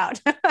talking about.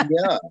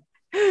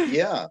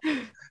 Yeah.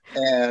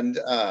 And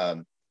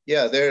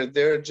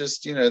they're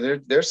just,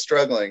 they're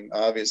struggling,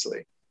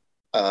 obviously.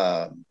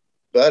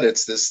 But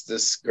it's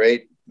this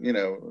great,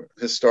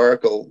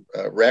 historical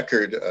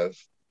record of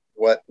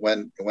what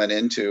went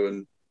into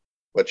and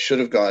what should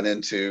have gone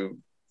into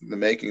the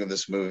making of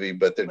this movie,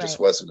 but there just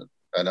wasn't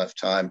enough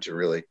time to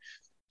really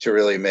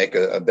make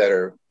a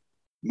better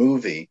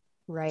movie.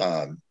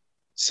 Right.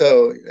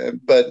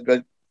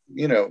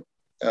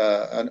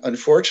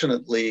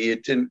 Unfortunately,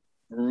 it didn't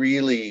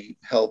really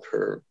help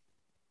her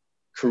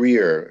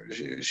career.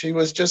 She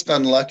was just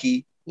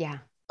unlucky. Yeah.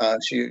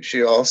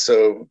 She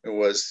also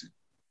was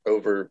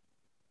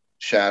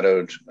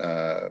overshadowed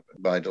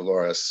by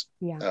Dolores,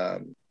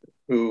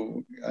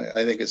 who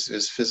I think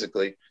is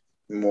physically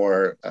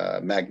more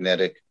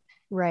magnetic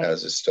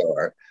as a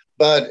star.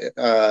 But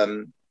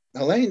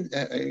Helene,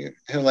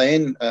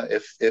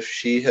 if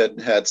she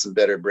had some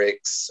better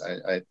breaks,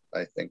 I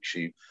think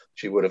she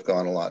would have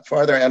gone a lot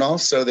farther. And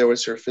also there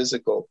was her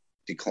physical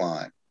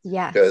decline.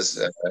 Yeah. Because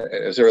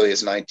as early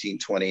as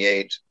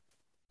 1928,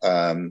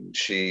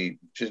 she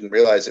didn't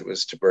realize it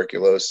was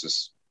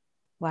tuberculosis.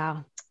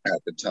 Wow.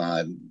 At the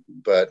time,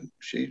 but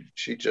she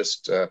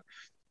just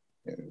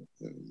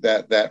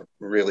that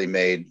really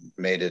made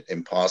it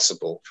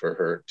impossible for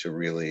her to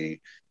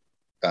really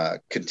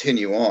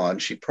continue on.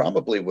 She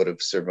probably would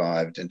have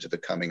survived into the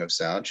coming of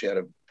sound. She had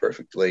a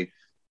perfectly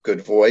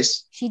good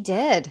voice. She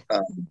did,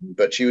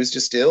 but she was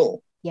just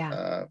ill.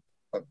 Yeah,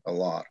 a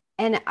lot.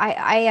 And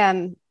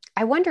I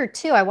wonder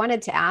too. I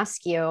wanted to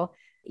ask you.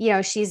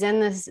 She's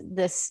in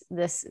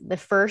the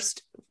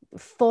first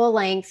full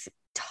length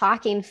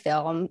talking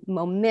film,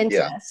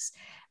 momentous.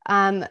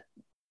 Yeah.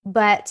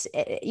 But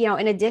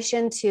in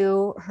addition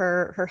to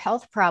her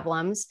health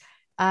problems,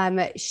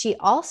 she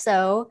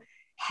also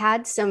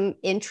had some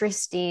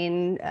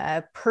interesting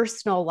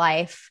personal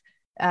life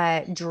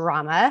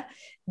drama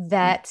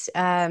that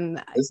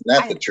isn't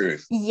that the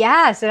truth?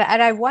 Yes.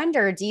 And I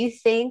wonder, do you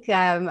think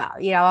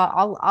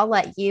I'll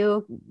let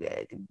you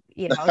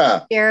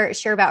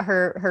share about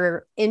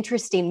her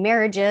interesting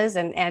marriages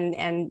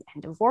and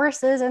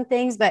divorces and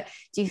things, but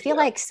do you feel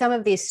like some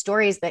of these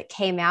stories that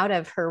came out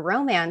of her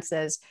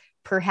romances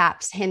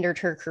perhaps hindered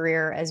her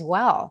career as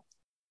well?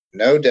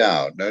 No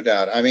doubt.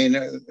 I mean,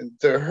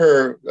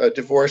 her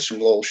divorce from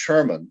Lowell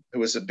Sherman, who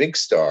was a big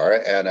star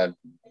and a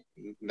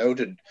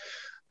noted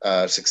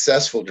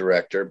successful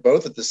director,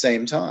 both at the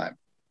same time.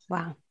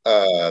 Wow.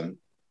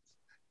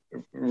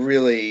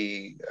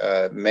 Really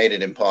made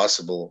it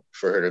impossible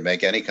for her to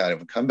make any kind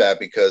of a comeback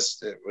because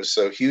it was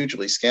so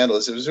hugely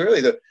scandalous. It was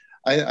really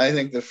I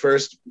think the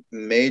first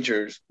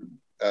major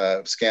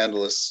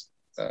scandalous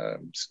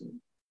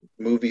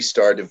movie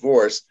star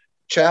divorce.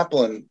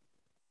 Chaplin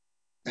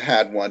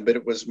had one, but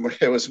it was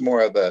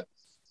more of a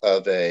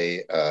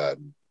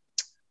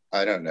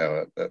I don't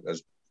know, a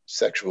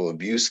sexual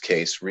abuse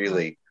case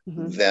really,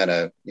 than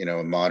a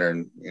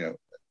modern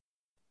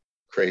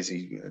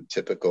crazy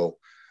typical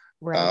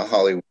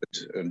Hollywood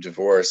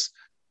divorce.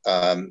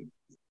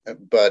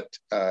 But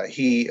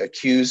he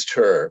accused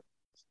her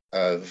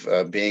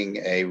of being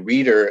a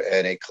reader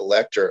and a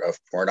collector of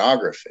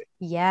pornography.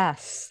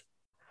 Yes.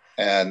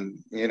 And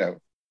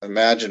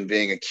imagine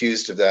being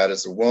accused of that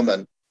as a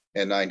woman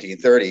in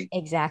 1930.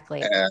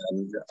 Exactly.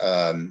 And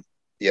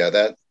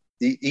that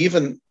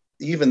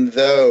even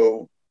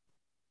though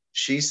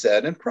she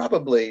said, and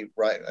probably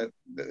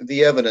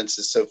the evidence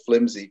is so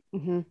flimsy,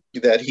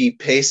 that he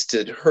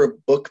pasted her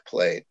book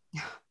plate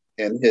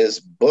in his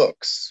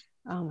books.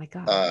 Oh my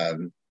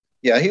God.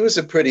 He was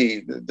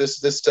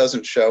this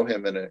doesn't show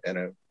him in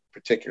a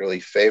particularly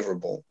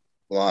favorable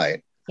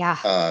light. Yeah.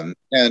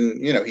 And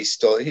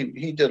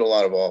he did a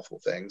lot of awful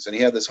things, and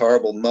he had this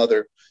horrible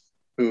mother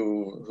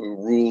who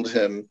ruled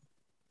him.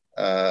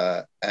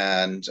 But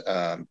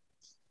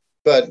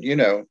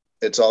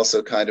it's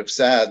also kind of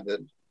sad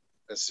that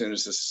as soon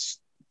as this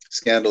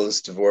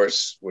scandalous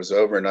divorce was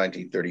over in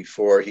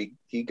 1934,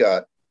 he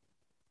got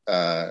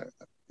I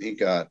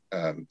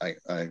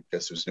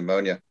guess it was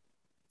pneumonia,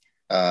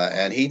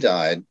 and he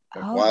died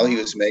while he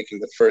was making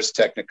the first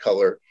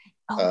Technicolor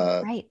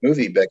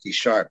movie, Becky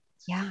Sharp.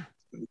 Yeah.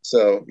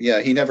 So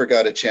he never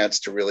got a chance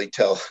to really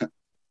tell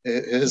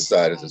his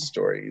side of the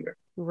story either.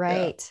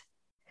 Right.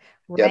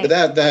 Yeah, but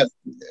that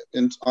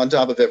and on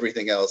top of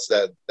everything else,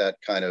 that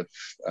kind of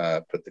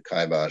put the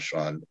kibosh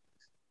on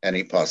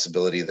any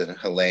possibility that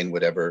Helene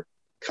would ever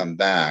come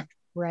back.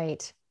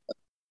 Right.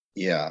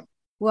 Yeah.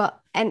 Well,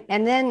 and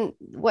then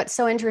what's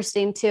so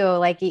interesting too,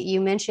 like you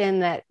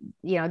mentioned that,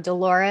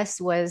 Dolores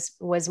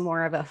was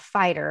more of a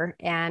fighter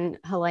and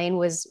Helene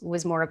was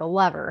more of a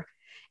lover.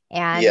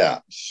 And Yeah,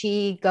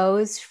 she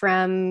goes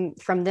from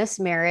this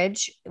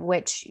marriage,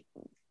 which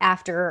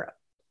after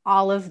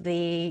all of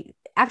the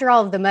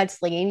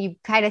mudslinging, you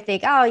kind of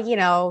think,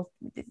 oh,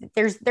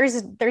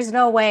 there's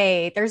no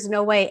way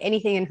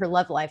anything in her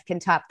love life can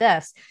top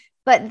this.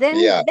 But then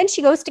yeah. then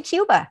she goes to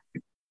Cuba.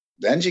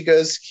 Then she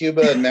goes to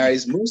Cuba and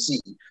marries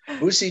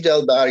Musi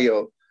del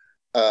Barrio,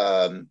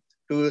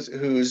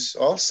 who's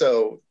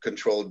also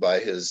controlled by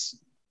his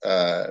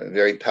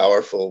very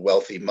powerful,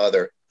 wealthy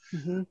mother.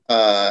 Mm-hmm.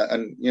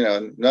 And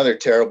another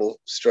terrible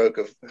stroke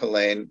of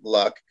Helene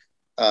luck.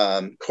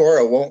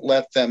 Cora won't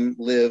let them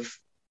live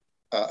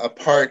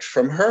apart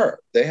from her.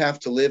 They have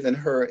to live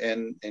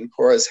in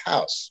Cora's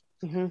house.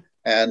 Mm-hmm.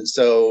 And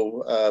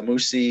so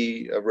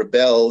Musi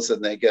rebels,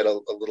 and they get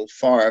a little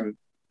farm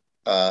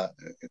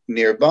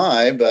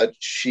nearby, but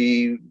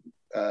she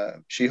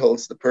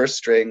holds the purse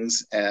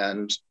strings,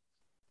 and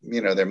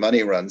their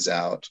money runs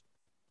out,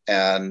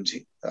 and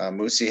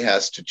Musi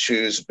has to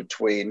choose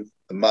between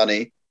the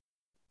money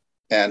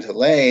and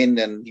Helene,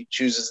 and he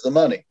chooses the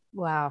money.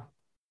 Wow.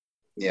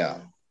 Yeah,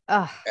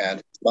 Oh, and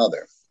his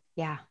mother.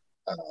 yeah.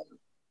 Um,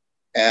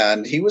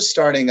 and he was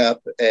starting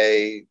up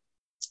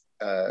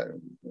uh,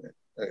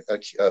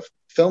 a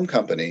film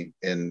company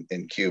in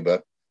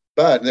Cuba,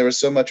 but there was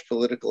so much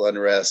political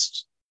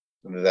unrest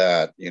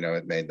that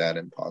it made that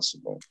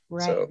impossible.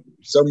 Right.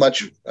 So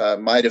much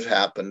might have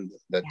happened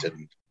that Yeah.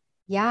 didn't.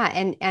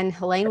 Yeah. And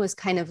Helene was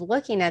kind of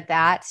looking at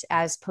that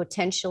as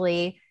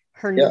potentially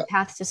her new Yeah.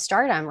 path to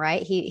stardom,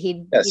 right? Yes,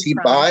 He'd he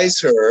promised.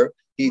 buys her.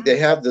 Yeah. They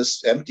have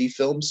this empty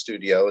film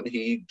studio, and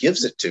he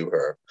gives it to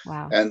her.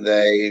 Wow. And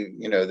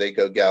they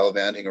go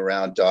gallivanting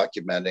around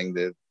documenting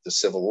the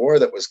Civil War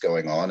that was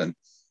going on, and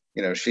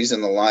she's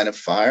in the line of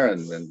fire,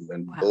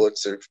 and Wow.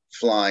 bullets are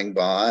flying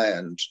by,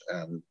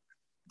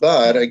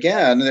 but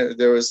again,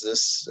 there was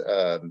this.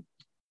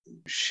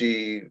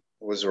 She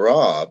was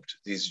robbed.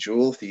 These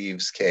jewel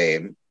thieves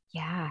came,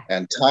 Yeah.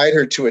 and tied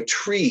her to a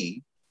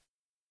tree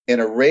in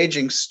a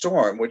raging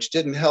storm, which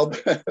didn't help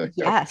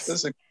Yes.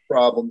 physical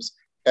problems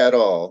at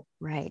all.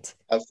 Right.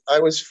 I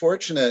was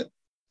fortunate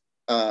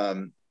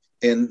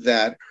in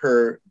that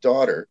her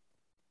daughter,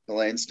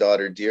 Elaine's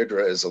daughter,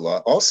 Deirdre, is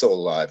also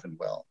alive and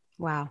well.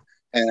 Wow.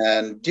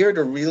 And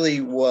Deirdre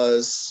really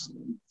was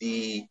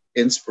the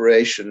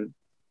inspiration,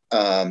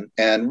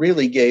 and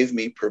really gave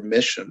me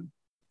permission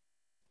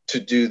to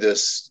do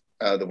this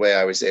the way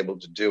I was able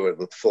to do it,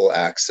 with full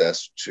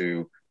access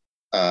to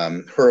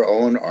her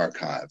own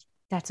archive.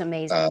 That's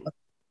amazing.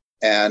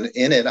 And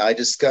in it, I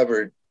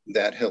discovered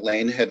that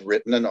Helene had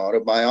written an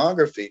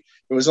autobiography.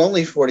 It was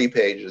only 44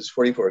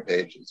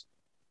 pages.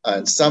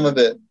 And some of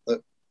it,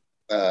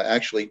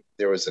 actually,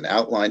 there was an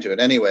outline to it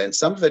anyway, and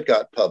some of it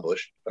got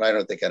published, but I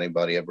don't think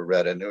anybody ever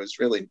read it. And it was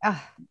really, no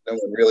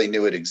one really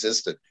knew it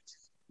existed.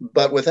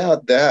 But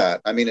without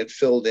that, I mean, it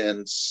filled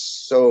in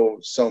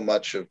so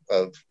much of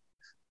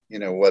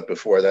what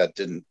before that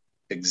didn't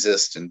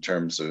exist in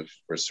terms of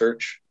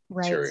research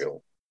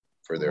material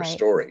for their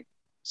story.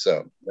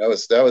 So that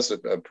was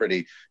a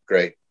pretty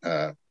great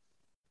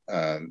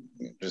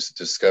just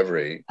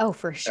discovery. Oh,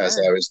 for sure. As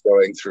I was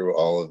going through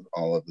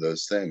all of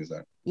those things.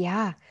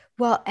 Yeah.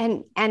 Well,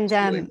 and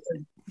really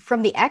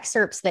from the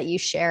excerpts that you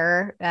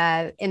share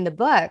in the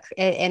book,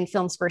 in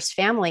Film's First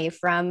Family,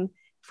 from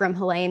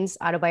Helene's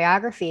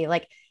autobiography,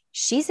 like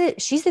she's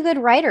a good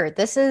writer.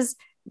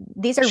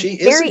 These are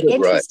very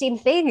interesting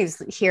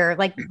things here.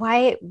 Like,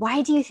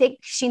 why do you think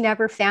she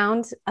never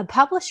found a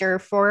publisher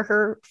for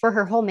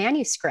her whole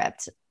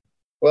manuscript?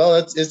 Well,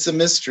 it's a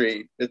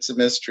mystery. It's a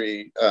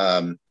mystery.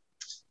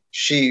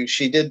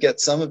 She did get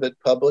some of it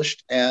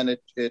published, and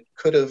it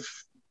could have.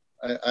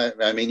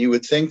 I mean, you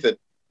would think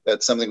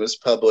that something was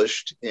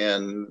published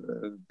in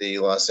the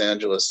Los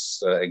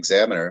Angeles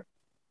Examiner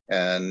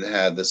and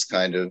had this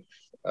kind of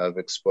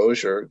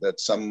exposure, that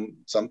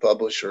some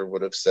publisher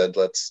would have said,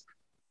 let's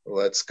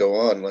go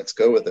on, let's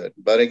go with it.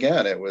 But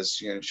again, it was,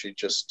 she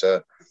just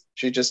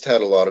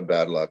had a lot of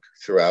bad luck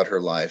throughout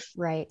her life.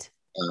 Right.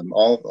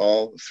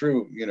 All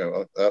through,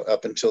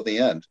 up until the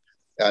end.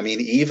 I mean,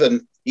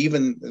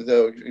 even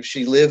though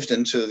she lived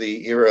into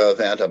the era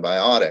of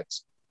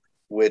antibiotics,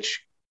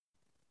 which,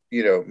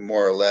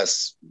 more or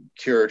less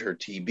cured her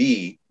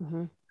TB,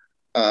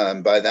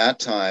 mm-hmm. By that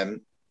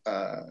time,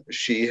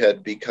 she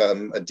had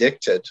become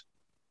addicted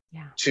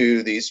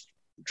to these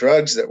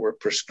drugs that were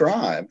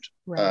prescribed.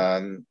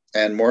 Right.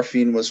 And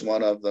morphine was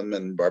one of them,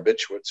 and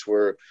barbiturates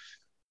were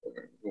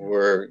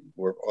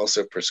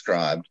also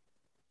prescribed.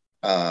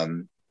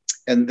 And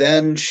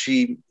then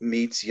she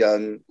meets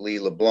young Lee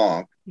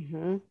LeBlanc,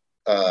 mm-hmm.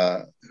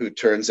 Who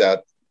turns out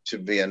to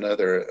be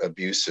another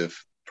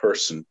abusive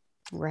person.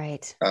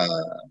 Right.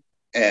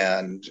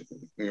 And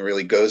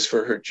really goes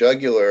for her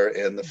jugular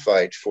in the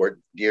fight for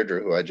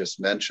Deirdre, who I just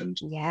mentioned.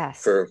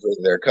 Yes. For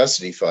their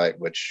custody fight,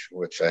 which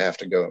I have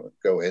to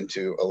go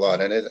into a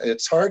lot, and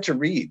it's hard to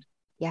read.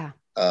 Yeah.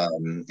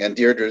 And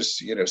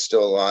Deirdre's,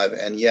 still alive,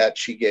 and yet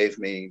she gave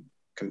me.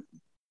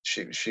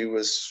 She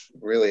was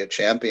really a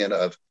champion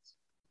of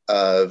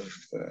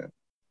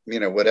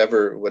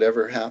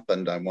whatever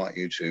happened. I want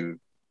you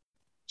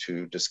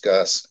to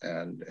discuss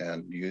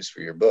and use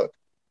for your book.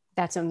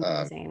 That's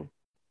amazing.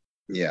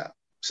 Yeah.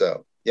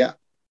 So yeah.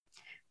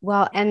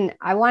 Well, and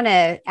I want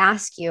to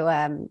ask you,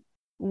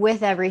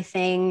 with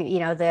everything,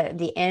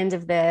 the end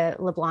of the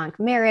LeBlanc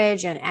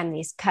marriage and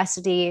these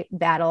custody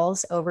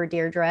battles over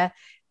Deirdre,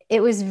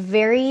 it was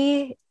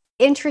very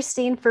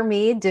interesting for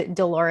me,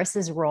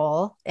 Dolores's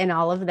role in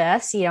all of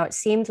this. It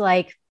seemed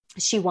like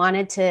she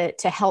wanted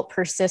to help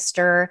her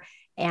sister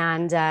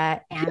and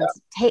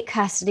take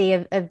custody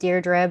of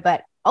Deirdre,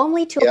 but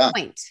only to a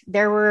point.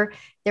 There were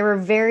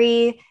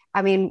very,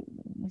 I mean,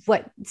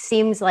 what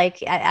seems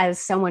like, as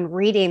someone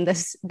reading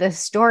this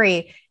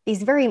story,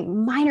 these very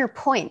minor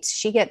points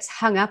she gets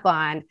hung up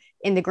on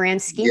in the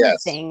grand scheme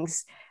of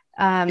things.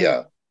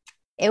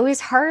 It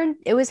was hard.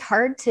 It was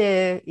hard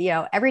to,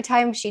 every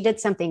time she did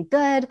something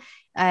good,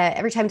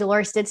 every time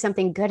Dolores did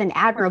something good and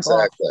admirable,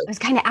 it was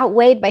kind of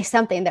outweighed by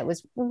something that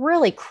was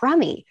really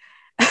crummy.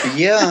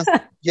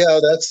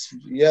 That's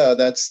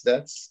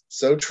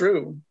so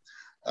true.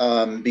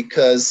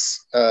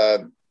 Because,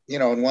 on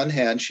one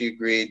hand, she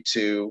agreed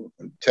to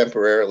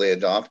temporarily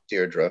adopt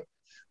Deirdre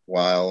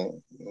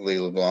while Lee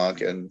LeBlanc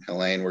and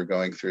Helene were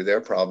going through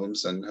their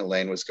problems, and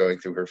Helene was going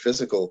through her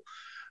physical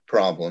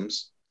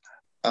problems.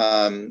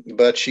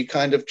 But she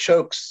kind of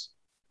chokes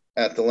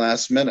at the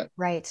last minute.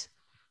 Right.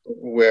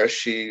 Where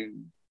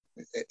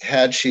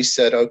had she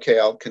said, okay,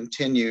 I'll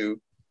continue,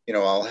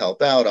 I'll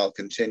help out, I'll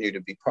continue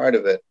to be part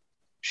of it,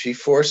 she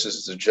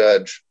forces the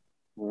judge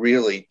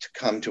really to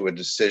come to a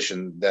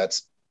decision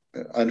that's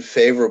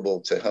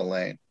unfavorable to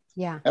Helene.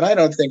 Yeah. And I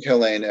don't think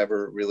Helene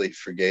ever really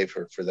forgave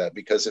her for that,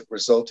 because it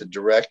resulted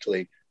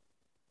directly.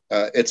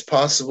 It's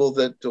possible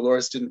that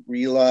Dolores didn't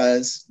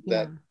realize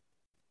that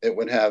it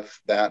would have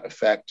that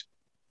effect.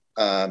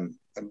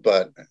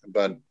 But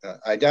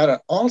I doubt it.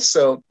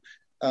 Also,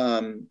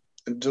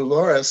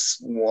 Dolores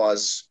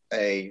was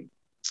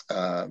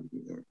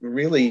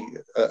really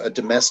a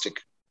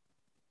domestic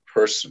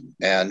person.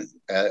 And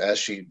as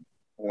she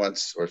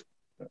once or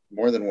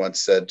more than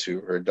once said to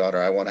her daughter,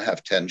 I want to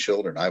have 10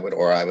 children. I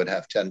would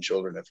have 10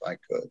 children if I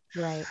could.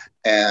 Right.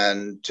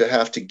 And to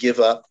have to give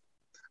up,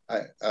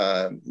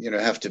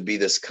 have to be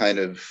this kind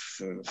of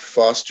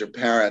foster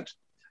parent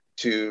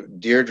to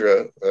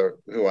Deirdre,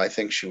 who I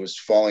think she was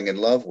falling in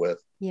love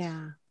with,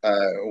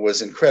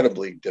 was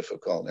incredibly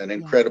difficult and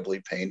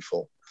incredibly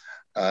painful.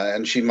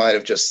 And she might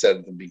have just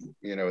said,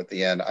 at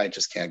the end, I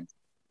just can't,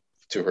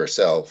 to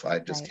herself, I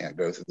just can't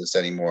go through this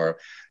anymore.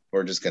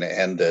 We're just going to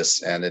end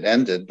this. And it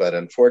ended, but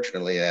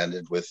unfortunately it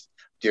ended with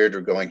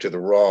Deirdre going to the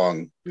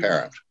wrong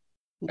parent.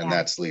 Yeah. And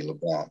that's Lee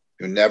LeBlanc,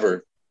 who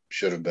never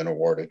should have been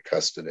awarded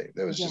custody.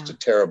 There was just a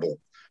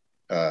terrible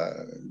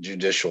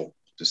judicial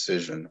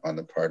decision on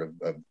the part of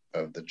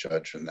the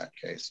judge in that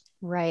case.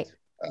 Right.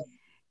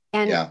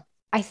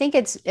 I think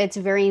it's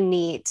very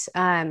neat.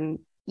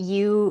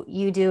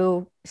 You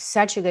do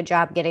such a good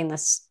job getting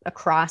this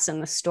across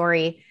in the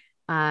story.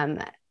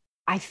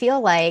 I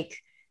feel like,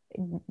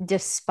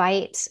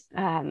 despite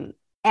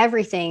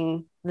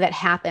everything that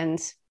happened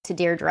to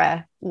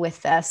Deirdre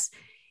with this,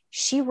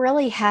 she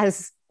really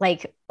has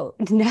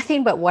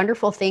nothing but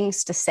wonderful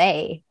things to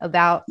say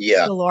about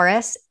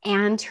Dolores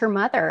and her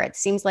mother. It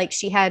seems like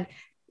she had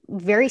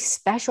very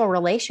special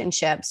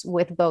relationships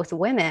with both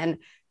women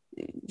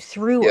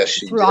through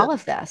all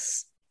of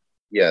this.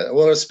 Yeah,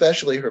 well,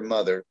 especially her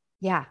mother.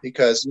 Yeah.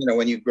 Because,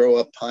 when you grow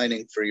up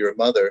pining for your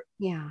mother,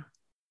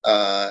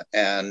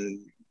 and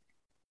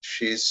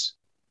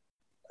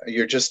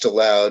you're just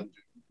allowed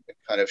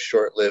kind of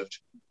short-lived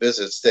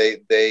visits.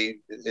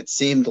 It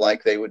seemed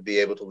like they would be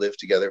able to live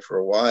together for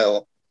a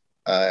while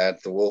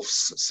at the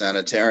Wolf's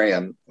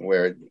Sanitarium,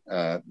 where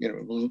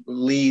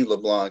Lee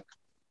LeBlanc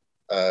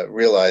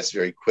realized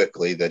very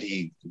quickly that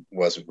he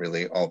wasn't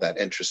really all that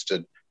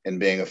interested in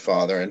being a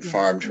father, and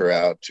farmed her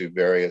out to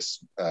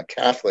various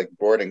Catholic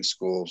boarding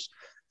schools,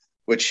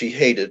 which she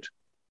hated.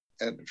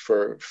 And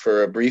for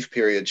a brief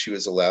period, she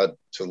was allowed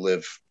to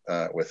live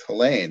with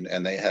Helene,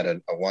 and they had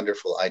a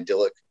wonderful,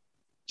 idyllic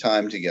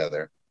time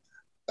together.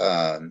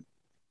 And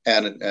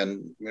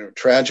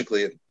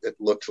tragically, it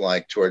looked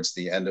like towards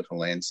the end of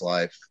Helene's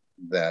life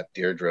that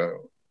Deirdre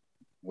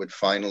would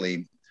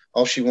finally,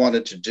 all she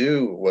wanted to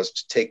do was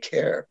to take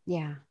care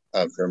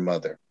of her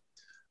mother.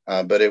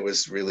 But it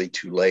was really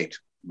too late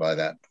by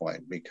that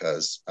point,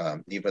 because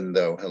even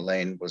though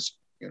Helene was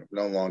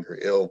no longer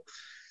ill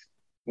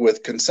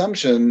with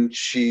consumption,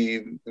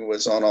 she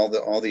was on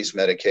all these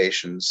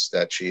medications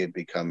that she had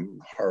become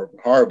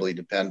horribly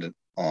dependent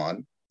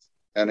on.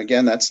 And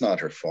again, that's not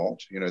her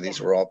fault. These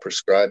were all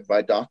prescribed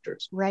by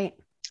doctors. Right.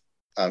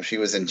 She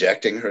was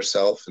injecting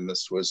herself, and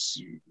this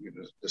was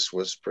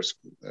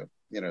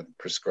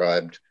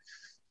prescribed,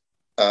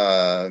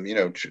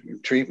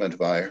 treatment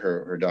by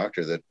her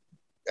doctor, that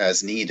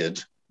as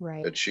needed,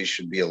 that she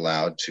should be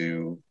allowed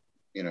to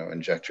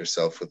inject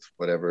yourself with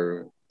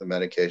whatever the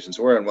medications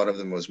were. And one of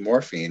them was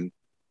morphine,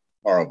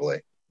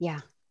 horribly.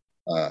 Yeah.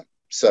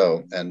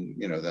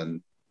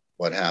 Then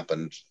what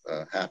happened,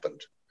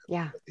 happened.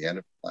 Yeah. At the end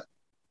of the life.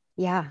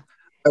 Yeah.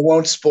 I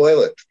won't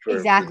spoil it.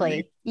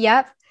 Exactly.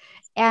 Yep.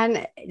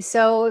 And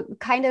so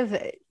kind of,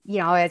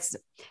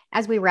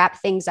 as we wrap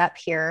things up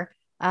here,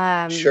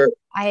 sure.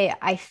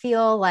 I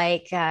feel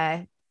like,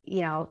 the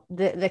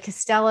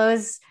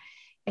Costellos,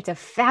 it's a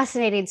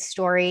fascinating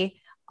story.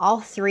 All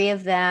three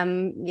of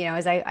them,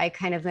 as I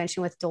kind of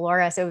mentioned with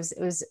Dolores, it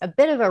was a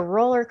bit of a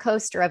roller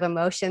coaster of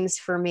emotions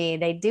for me.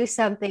 They do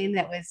something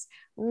that was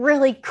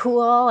really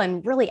cool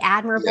and really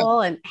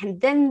admirable, and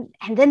then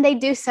they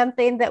do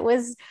something that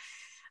was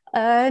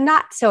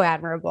not so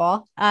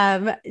admirable.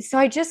 So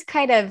I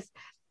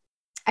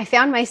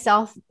found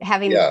myself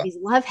having these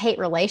love-hate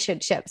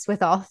relationships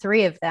with all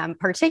three of them,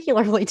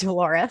 particularly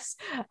Dolores.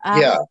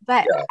 But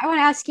I want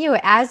to ask you,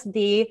 as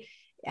the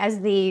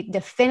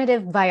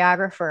definitive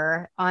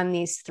biographer on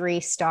these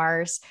three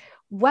stars,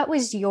 what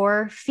was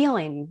your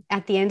feeling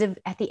at the end of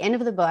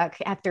the book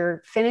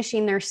after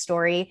finishing their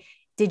story?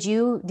 Did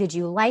you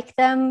like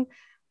them?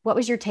 What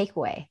was your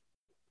takeaway?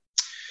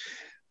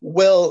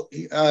 Well,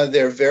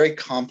 they're very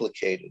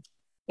complicated.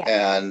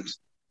 Yeah. And,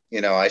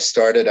 I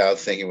started out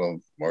thinking, well,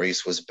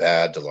 Maurice was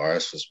bad,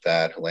 Dolores was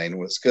bad, Helene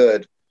was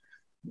good.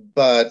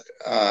 But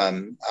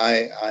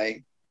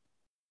I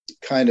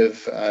kind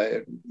of,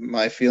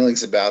 my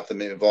feelings about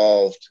them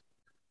evolved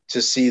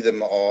to see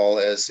them all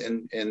as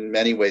in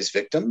many ways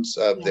victims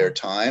of their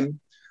time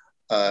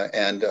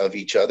and of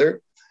each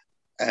other.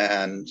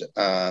 And,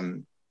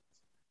 I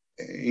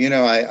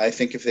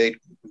think if they'd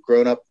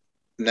grown up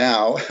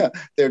now,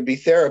 there'd be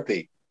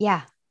therapy.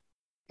 Yeah.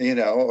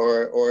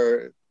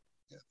 Or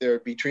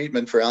there'd be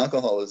treatment for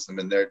alcoholism,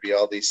 and there'd be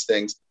all these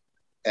things.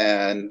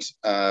 And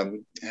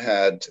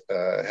had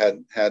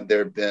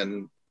there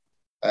been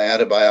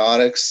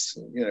antibiotics,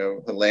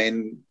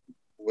 Helene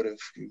would have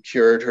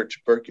cured her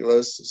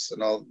tuberculosis,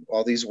 and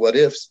all these what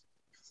ifs.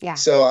 Yeah.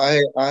 So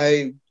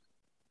I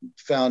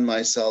found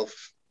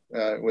myself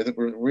with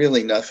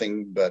really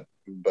nothing but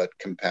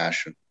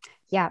compassion.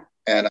 Yeah.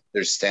 And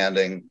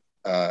understanding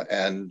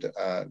and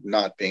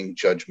not being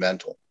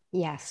judgmental.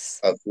 Yes.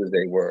 Of who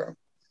they were,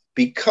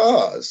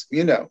 because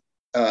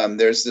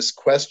there's this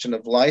question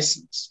of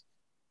license.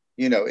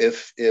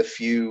 If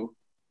you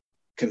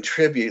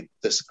contribute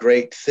this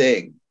great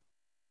thing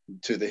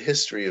to the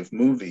history of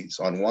movies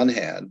on one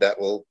hand, that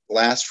will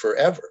last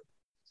forever,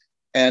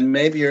 and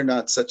maybe you're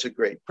not such a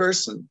great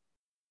person,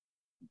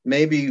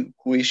 maybe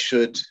we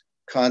should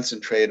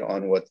concentrate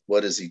on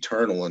what is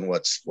eternal and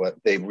what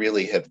they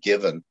really have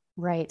given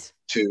right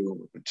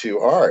to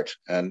art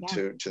and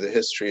to the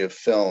history of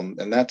film.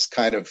 And that's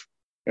kind of,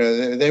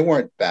 they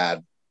weren't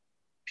bad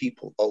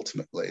people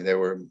ultimately. They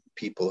were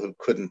people who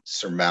couldn't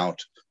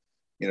surmount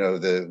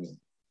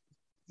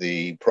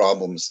the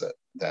problems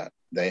that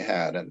they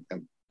had, and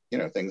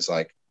things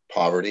like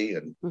poverty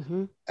and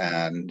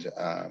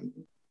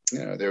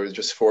there were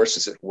just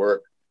forces at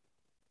work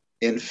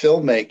in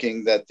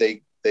filmmaking that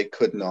they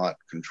could not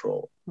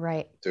control,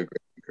 right, to a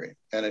great degree.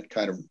 And it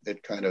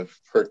kind of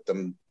hurt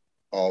them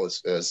all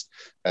as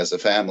a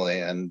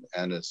family and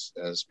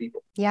as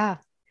people. Yeah.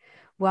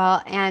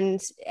 Well,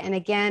 and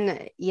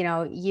again,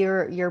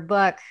 your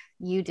book,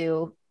 you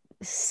do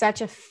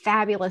such a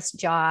fabulous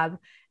job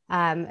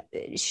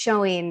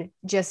showing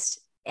just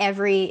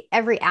every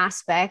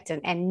aspect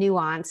and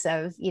nuance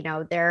of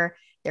their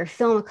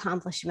film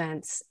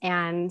accomplishments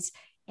and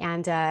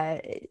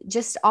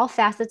just all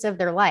facets of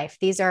their life.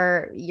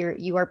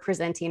 You are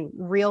presenting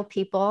real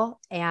people,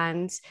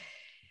 and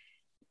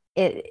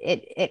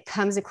it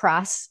comes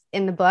across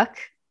in the book.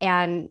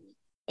 And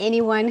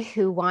anyone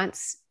who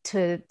wants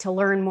to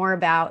learn more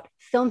about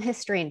film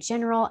history in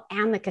general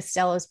and the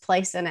Costello's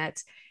place in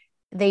it,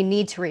 they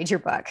need to read your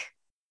book.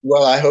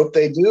 Well, I hope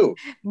they do.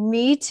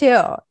 Me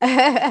too.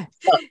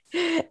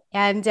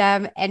 And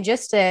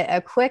just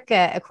a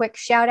quick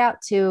shout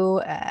out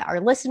to our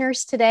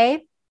listeners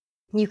today.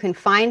 You can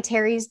find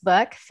Terry's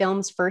book,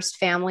 Film's First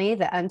Family,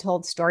 The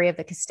Untold Story of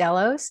the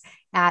Costellos,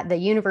 at the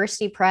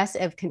University Press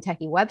of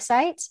Kentucky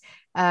website,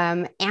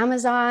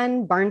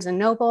 Amazon, Barnes &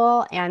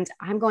 Noble, and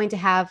I'm going to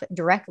have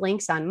direct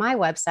links on my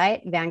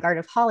website, Vanguard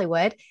of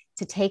Hollywood,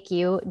 to take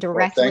you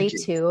directly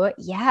to,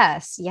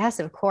 yes,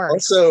 of course.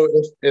 Also,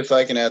 if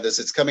I can add this,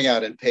 it's coming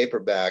out in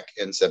paperback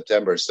in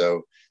September,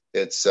 so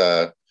it's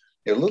a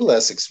little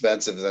less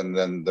expensive than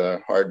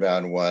the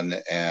hardbound one,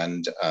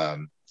 and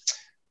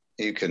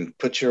you can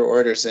put your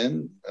orders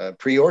in,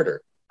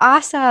 pre-order.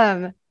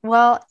 Awesome.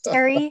 Well,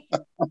 Terry,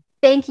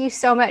 thank you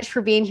so much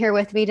for being here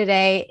with me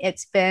today.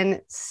 It's been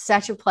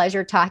such a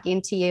pleasure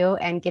talking to you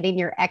and getting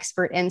your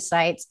expert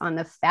insights on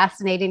the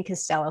fascinating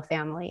Costello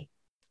family.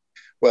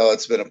 Well,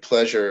 it's been a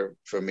pleasure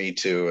for me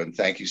too, and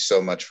thank you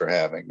so much for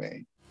having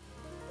me.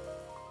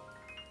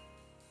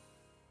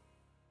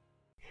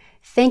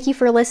 Thank you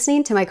for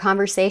listening to my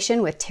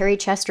conversation with Terry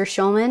Chester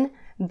Shulman.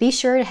 Be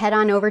sure to head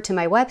on over to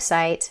my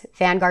website,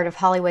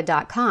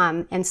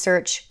 vanguardofhollywood.com, and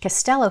search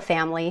Costello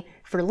Family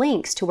for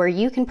links to where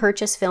you can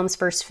purchase Films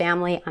First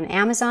Family on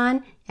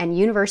Amazon and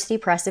University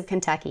Press of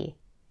Kentucky.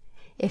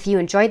 If you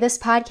enjoyed this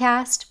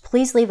podcast,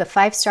 please leave a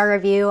 5-star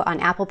review on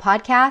Apple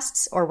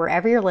Podcasts or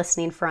wherever you're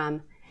listening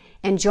from.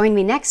 And join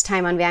me next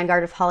time on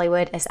Vanguard of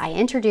Hollywood as I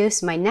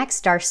introduce my next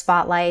star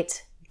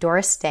spotlight,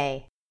 Doris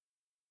Day.